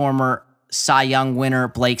got former Cy Young winner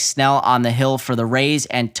Blake Snell on the hill for the Rays,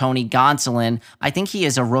 and Tony Gonsolin. I think he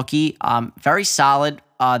is a rookie. Very solid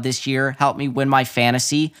this year. Helped me win my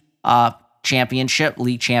fantasy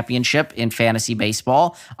league championship in fantasy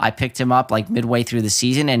baseball. I picked him up like midway through the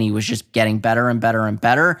season, and he was just getting better and better and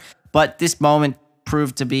better. But this moment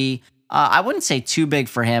proved to be, I wouldn't say too big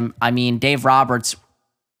for him. I mean, Dave Roberts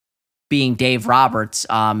being Dave Roberts,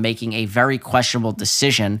 making a very questionable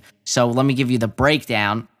decision. So let me give you the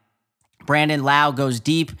breakdown. Brandon Lau goes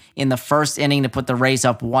deep in the first inning to put the Rays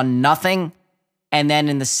up 1-0. And then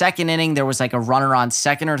in the second inning, there was like a runner on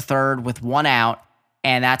second or third with 1 out.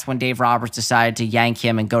 And that's when Dave Roberts decided to yank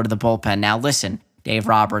him and go to the bullpen. Now, listen, Dave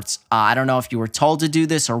Roberts, I don't know if you were told to do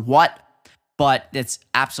this or what, but it's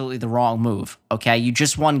absolutely the wrong move, okay? You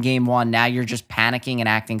just won game 1. Now you're just panicking and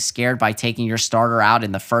acting scared by taking your starter out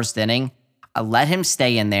in the first inning. Let him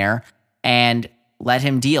stay in there and let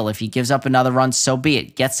him deal. If he gives up another run, so be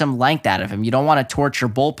it. Get some length out of him. You don't want to torch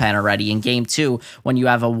your bullpen already in game 2 when you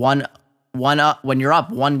have when you're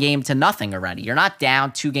up 1-0 already. You're not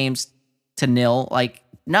down 2-0. Like,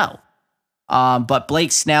 no. But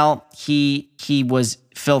Blake Snell, he was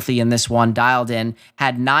filthy in this one, dialed in,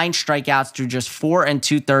 had 9 strikeouts through just 4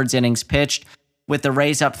 2/3 innings pitched. With the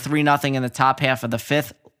Rays up 3-0 in the top half of the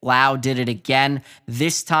 5th, Lau did it again.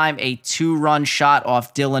 This time, a 2-run shot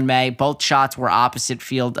off Dylan May. Both shots were opposite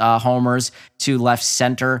field homers to left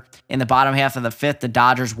center. In the bottom half of the 5th, the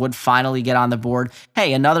Dodgers would finally get on the board.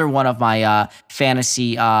 Hey, another one of my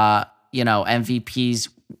fantasy, MVPs,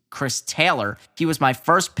 Chris Taylor. He was my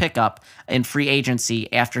first pickup in free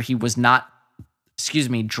agency after he was not,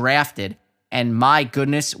 drafted. And my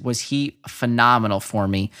goodness, was he phenomenal for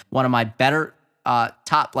me. One of my better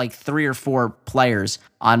top 3 or 4 players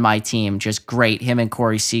on my team. Just great. Him and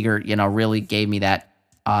Corey Seager, really gave me that,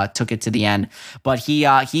 took it to the end. But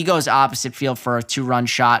he goes opposite field for a 2-run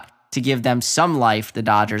shot to give them some life, the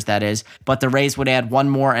Dodgers, that is. But the Rays would add 1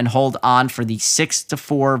 more and hold on for the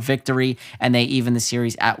 6-4 victory, and they even the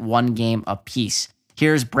series at 1 game apiece.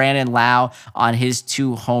 Here's Brandon Lau on his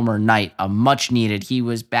 2-homer night, a much needed. He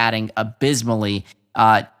was batting abysmally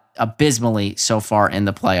so far in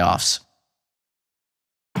the playoffs.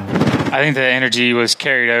 I think the energy was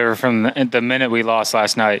carried over from the minute we lost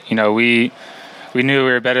last night. We knew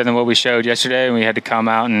we were better than what we showed yesterday, and we had to come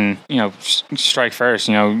out and strike first.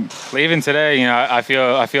 Leaving today, I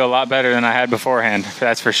feel a lot better than I had beforehand.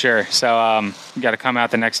 That's for sure. So you got to come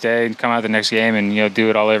out the next day, and come out the next game, and do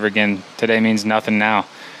it all over again. Today means nothing now.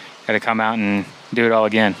 Got to come out and do it all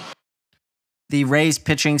again. The Rays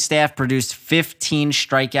pitching staff produced 15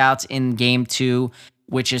 strikeouts in Game 2.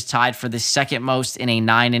 Which is tied for the second most in a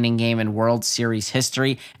 9-inning game in World Series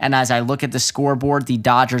history. And as I look at the scoreboard, the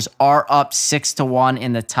Dodgers are up 6-1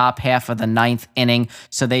 in the top half of the 9th inning.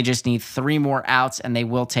 So they just need 3 more outs, and they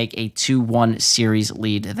will take a 2-1 series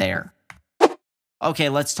lead there. Okay,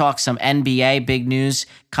 let's talk some NBA. Big news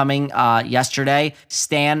coming yesterday.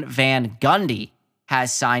 Stan Van Gundy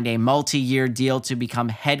has signed a multi-year deal to become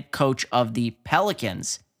head coach of the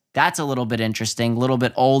Pelicans. That's a little bit interesting, a little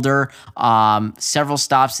bit older, several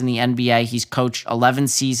stops in the NBA. He's coached 11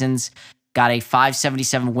 seasons, got a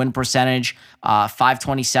 .577 win percentage,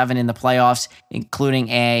 .527 in the playoffs, including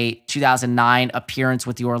a 2009 appearance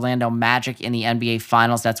with the Orlando Magic in the NBA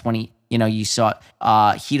Finals. That's when you saw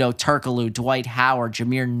Hedo Turkoglu, Dwight Howard,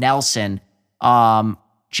 Jameer Nelson,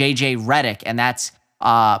 JJ Redick, and that's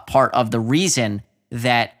part of the reason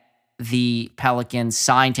that the Pelicans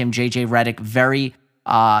signed him. JJ Redick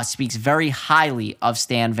speaks very highly of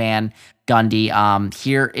Stan Van Gundy.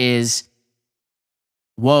 Here is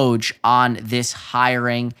Woj on this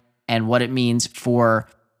hiring and what it means for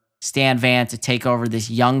Stan Van to take over this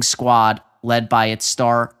young squad led by its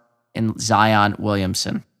star in Zion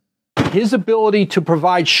Williamson. His ability to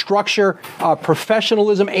provide structure,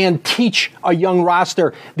 professionalism, and teach a young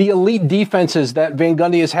roster the elite defenses that Van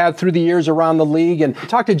Gundy has had through the years around the league. And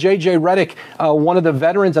talk to JJ Redick, one of the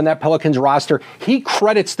veterans on that Pelicans roster. He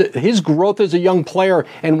credits his growth as a young player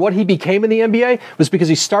and what he became in the NBA was because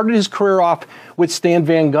he started his career off with Stan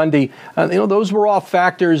Van Gundy. Those were all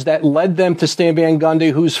factors that led them to Stan Van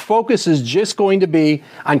Gundy, whose focus is just going to be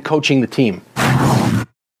on coaching the team.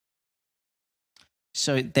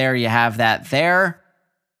 So there you have that there.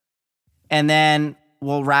 And then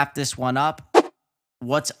we'll wrap this one up.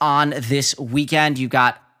 What's on this weekend? You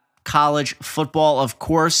got college football, of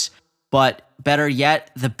course, but better yet,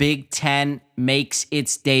 the Big Ten makes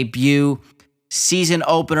its debut. Season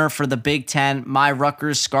opener for the Big Ten. My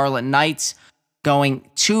Rutgers Scarlet Knights going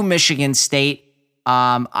to Michigan State.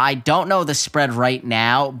 I don't know the spread right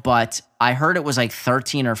now, but I heard it was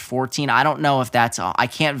 13 or 14. I don't know if I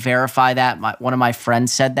can't verify that. One of my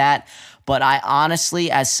friends said that, but I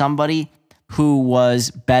honestly, as somebody who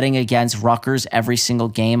was betting against Rutgers every single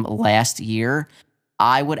game last year,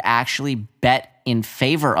 I would actually bet in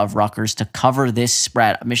favor of Rutgers to cover this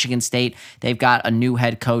spread. Michigan State, they've got a new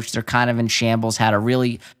head coach. They're kind of in shambles, had a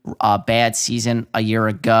really bad season a year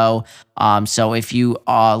ago. So if you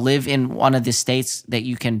live in one of the states that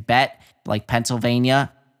you can bet, like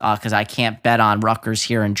Pennsylvania, because I can't bet on Rutgers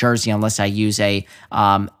here in Jersey unless I use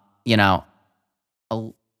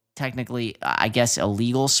technically, I guess, a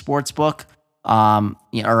legal sports book,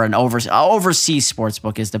 or an overseas sports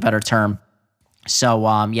book is the better term. So,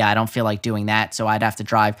 I don't feel like doing that. So I'd have to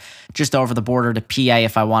drive just over the border to PA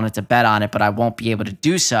if I wanted to bet on it, but I won't be able to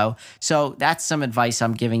do so. So that's some advice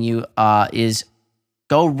I'm giving you, is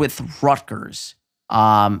go with Rutgers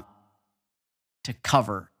to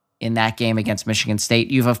cover in that game against Michigan State.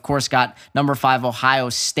 You've, of course, got number 5 Ohio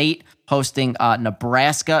State hosting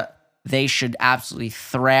Nebraska. They should absolutely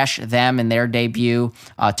thrash them in their debut.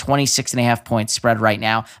 26.5 point spread right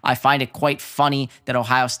now. I find it quite funny that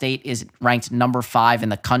Ohio State is ranked number 5 in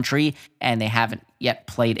the country, and they haven't yet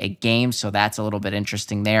played a game, so that's a little bit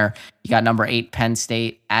interesting there. You got number 8 Penn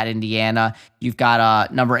State at Indiana. You've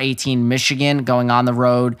got number 18 Michigan going on the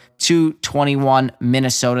road to 21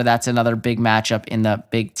 Minnesota. That's another big matchup in the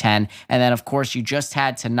Big Ten. And then, of course, you just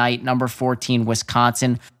had tonight number 14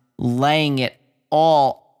 Wisconsin laying it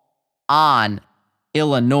all on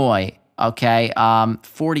Illinois, okay,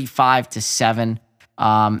 45-7.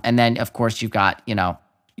 And then, of course, you've got,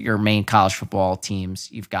 your main college football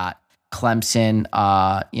teams. You've got Clemson,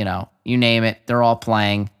 you name it. They're all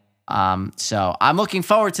playing. So I'm looking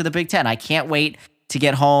forward to the Big Ten. I can't wait to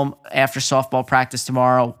get home after softball practice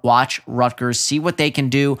tomorrow, watch Rutgers, see what they can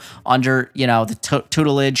do under, the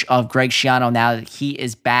tutelage of Greg Schiano now that he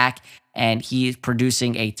is back and he is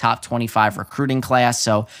producing a top 25 recruiting class.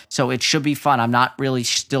 So it should be fun. I'm not really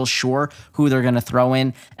still sure who they're going to throw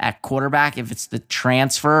in at quarterback, if it's the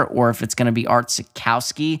transfer or if it's going to be Art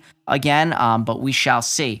Sikowski again, but we shall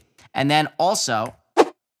see. And then also,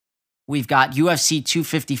 we've got UFC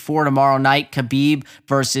 254 tomorrow night, Khabib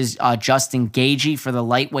versus Justin Gaethje for the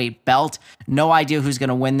lightweight belt. No idea who's going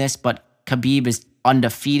to win this, but Khabib is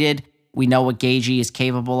undefeated. We know what Gaethje is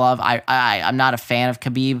capable of. I'm not a fan of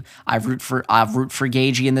Khabib. I root for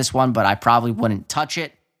Gaethje in this one, but I probably wouldn't touch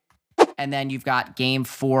it. And then you've got Game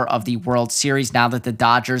 4 of the World Series. Now that the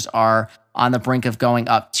Dodgers are on the brink of going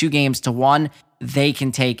up 2-1, they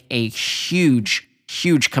can take a huge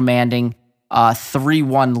commanding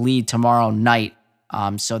 3-1 lead tomorrow night.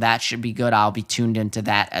 So that should be good. I'll be tuned into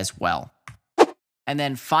that as well. And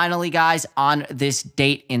then finally, guys, on this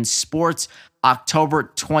date in sports, October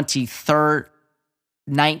 23rd,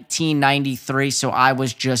 1993. So I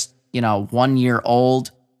was just, 1 year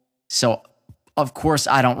old. So, of course,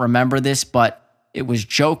 I don't remember this, but it was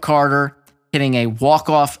Joe Carter hitting a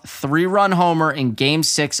walk-off 3-run homer in Game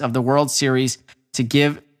 6 of the World Series to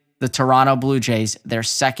give the Toronto Blue Jays their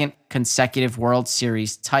second consecutive World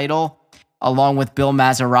Series title, along with Bill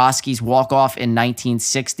Mazeroski's walk-off in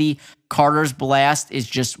 1960. Carter's blast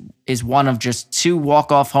is one of just 2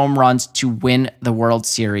 walk-off home runs to win the World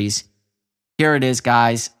Series. Here it is,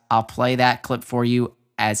 guys. I'll play that clip for you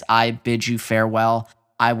as I bid you farewell.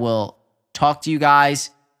 I will talk to you guys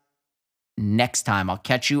next time. I'll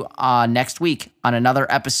catch you next week on another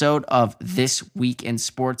episode of This Week in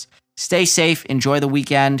Sports. Stay safe. Enjoy the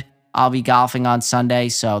weekend. I'll be golfing on Sunday,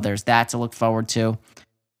 so there's that to look forward to.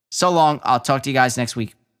 So long. I'll talk to you guys next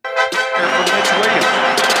week.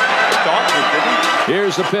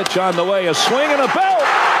 Here's the pitch on the way. A swing and a belt.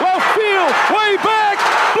 Left field. Way back.